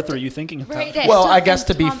John MacArthur are you thinking about? Right, well, I guess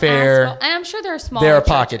to be fair, and I'm sure there are small. There are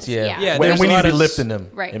pockets, and we need to be lifting them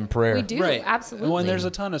in prayer. We do, absolutely. Well, and there's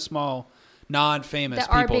a ton of small, non-famous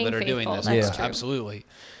people that are doing this. That's true. Absolutely.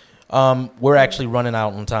 We're actually running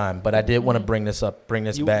out on time, but I did want to bring this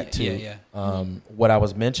back to what I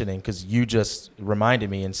was mentioning, because you just reminded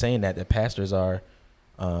me in saying that pastors are,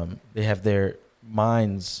 they have their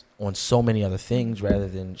minds on so many other things rather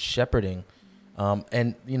than shepherding.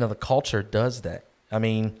 And, the culture does that. I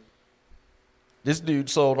mean, this dude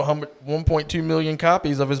sold 1.2 million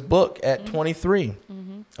copies of his book at 23.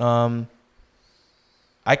 I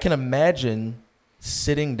can imagine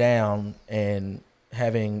sitting down and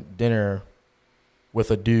having dinner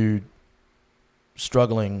with a dude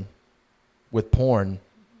struggling with porn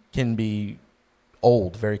can be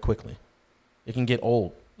old very quickly. It can get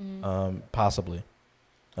old, possibly.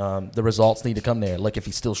 The results need to come there. Like if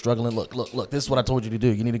he's still struggling, look, this is what I told you to do.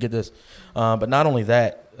 You need to get this. But not only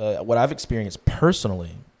that, what I've experienced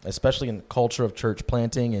personally, especially in the culture of church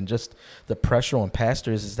planting and just the pressure on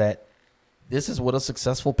pastors, is that this is what a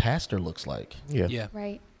successful pastor looks like. Yeah.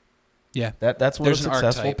 Right. Yeah. That's what a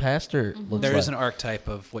successful pastor looks like. There is an archetype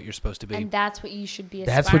of what you're supposed to be. And that's what you should be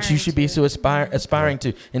aspiring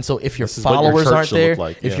to. And so if your followers aren't there,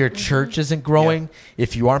 if your church isn't growing,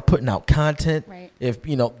 if you aren't putting out content, if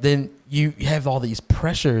then you have all these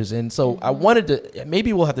pressures. And so I wanted to,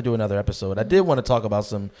 maybe we'll have to do another episode. I did want to talk about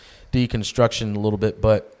some deconstruction a little bit,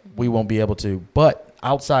 but we won't be able to. But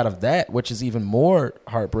outside of that, which is even more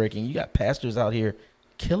heartbreaking, you got pastors out here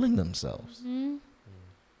killing themselves.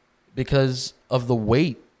 Because of the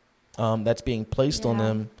weight that's being placed on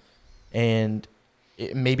them, and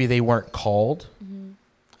maybe they weren't called.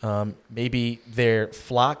 Maybe their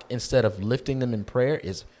flock, instead of lifting them in prayer,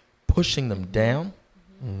 is pushing them down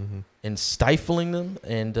and stifling them.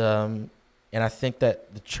 And I think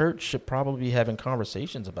that the church should probably be having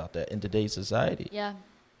conversations about that in today's society. Yeah,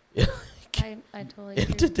 I totally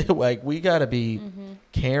agree. Like we got to be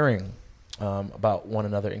caring about one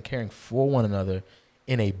another and caring for one another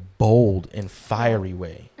in a bold and fiery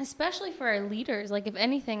way. Especially for our leaders. Like, if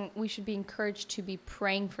anything, we should be encouraged to be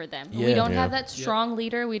praying for them. We don't have that strong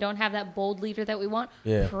leader. We don't have that bold leader that we want.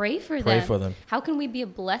 Pray for them. How can we be a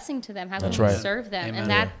blessing to them? How can we serve them? Amen.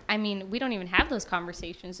 And that, I mean, we don't even have those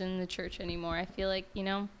conversations in the church anymore. I feel like,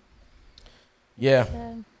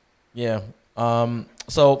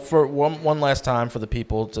 So for one last time for the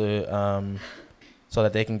people to, so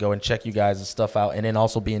that they can go and check you guys' stuff out, and then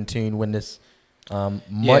also be in tune when this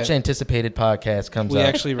much anticipated podcast comes out. We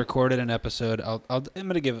actually recorded an episode. I'm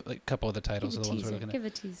going to give a couple of the titles of the ones we're looking at. Give a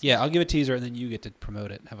teaser. Yeah, I'll give a teaser and then you get to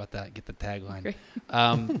promote it. How about that? Get the tagline.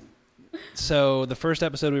 So the first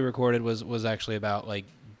episode we recorded was actually about like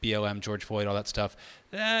BLM, George Floyd, all that stuff.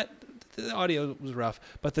 The audio was rough.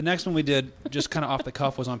 But the next one we did, just kind of off the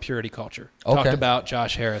cuff, was on purity culture. Talked about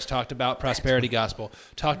Josh Harris. Talked about prosperity gospel.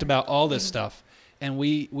 Talked about all this stuff. And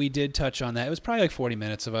we did touch on that. It was probably like 40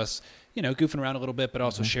 minutes of us, goofing around a little bit, but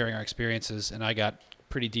also sharing our experiences. And I got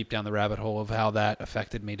pretty deep down the rabbit hole of how that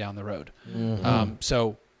affected me down the road.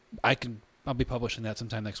 So I'll be publishing that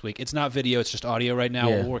sometime next week. It's not video; it's just audio right now.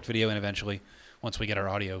 We'll work video in eventually once we get our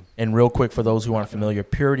audio. And real quick, for those who aren't familiar,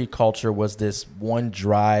 purity culture was this one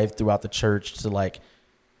drive throughout the church to like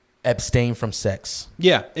abstain from sex.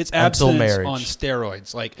 Yeah, it's Until abstinence marriage. on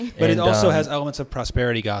steroids. But it And, also has elements of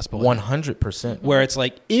prosperity gospel. in it, 100%. where it's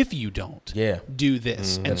like, if you don't Yeah. do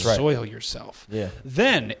this and That's right. soil yourself, Yeah.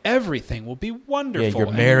 then everything will be wonderful. Yeah, your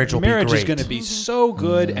and marriage will be is great. going to be so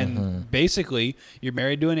good, and basically you're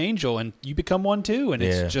married to an angel, and you become one too, and Yeah.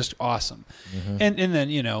 it's just awesome. And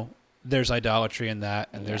then there's idolatry in that,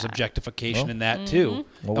 and there's Yeah. objectification Well, in that too.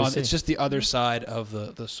 Well, we'll It's see. just the other side of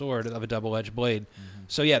the sword of a double-edged blade.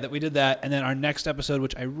 So yeah, that we did that, and then our next episode,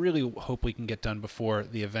 which I really hope we can get done before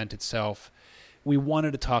the event itself, we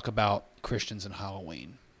wanted to talk about Christians and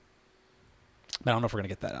Halloween. But I don't know if we're gonna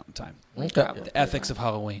get that out in time. Okay. The ethics of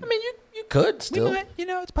Halloween. I mean, you could still. We might,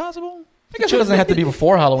 it's possible. I guess it doesn't have to be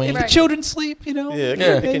before Halloween. Right. The children sleep, Yeah,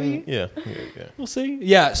 maybe. yeah. We'll see.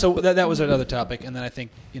 Yeah, so that was another topic, and then I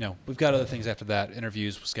think we've got other things after that.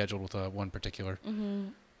 Interviews scheduled with one particular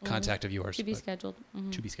contact of yours To be but scheduled.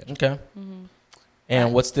 to be scheduled. Okay.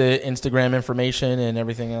 And what's the Instagram information and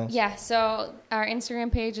everything else? Yeah, so our Instagram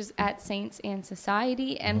page is at Saints and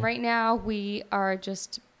Society, and right now we are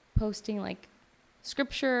just posting like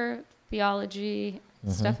scripture, theology,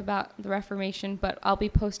 stuff about the Reformation, but I'll be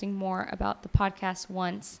posting more about the podcast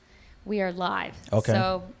once we are live. Okay.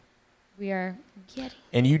 So we are getting.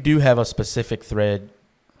 And you do have a specific thread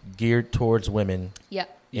geared towards women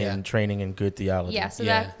Yep. Yeah. in training in good theology. Yeah, so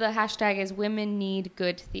Yeah. that's the hashtag is Women Need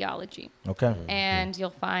Good Theology. Okay. And you'll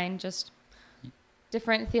find just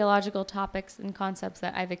different theological topics and concepts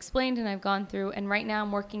that I've explained and I've gone through. And right now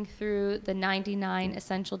I'm working through the 99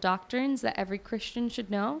 essential doctrines that every Christian should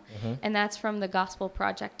know. And that's from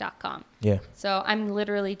thegospelproject.com. Yeah. So I'm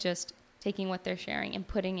literally just taking what they're sharing and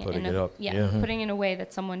putting it Putting in it a up. putting it in a way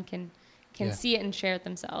that someone can Yeah. see it and share it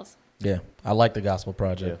themselves. Yeah. I like the Gospel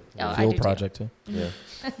Project. Yeah. Oh, I Field do too. Project too. Yeah.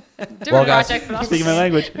 Different Well, guys, project, but also Speaking my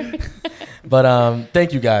language. But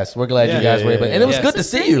thank you guys. We're glad Yeah. you guys were able. And it was Yeah. good to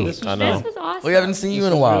see you. This I know. This was awesome. We haven't seen you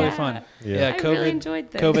in a while. Really Yeah. fun. Yeah. Yeah, I COVID. really enjoyed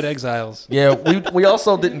this. COVID exiles. Yeah, we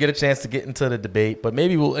also didn't get a chance to get into the debate, but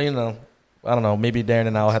maybe we'll, I don't know, maybe Darren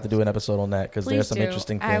and I will have to do an episode on that because Please there's some do.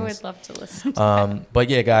 interesting things. I would love to listen to that. But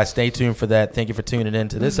yeah, guys, stay tuned for that. Thank you for tuning in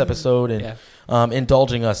to this episode and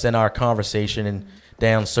indulging us in our conversation and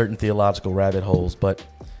down certain theological rabbit holes. But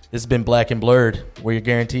this has been Black and Blurred, where you're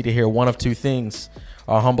guaranteed to hear one of two things: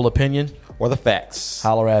 our humble opinion, Or the facts.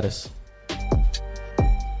 holler at us.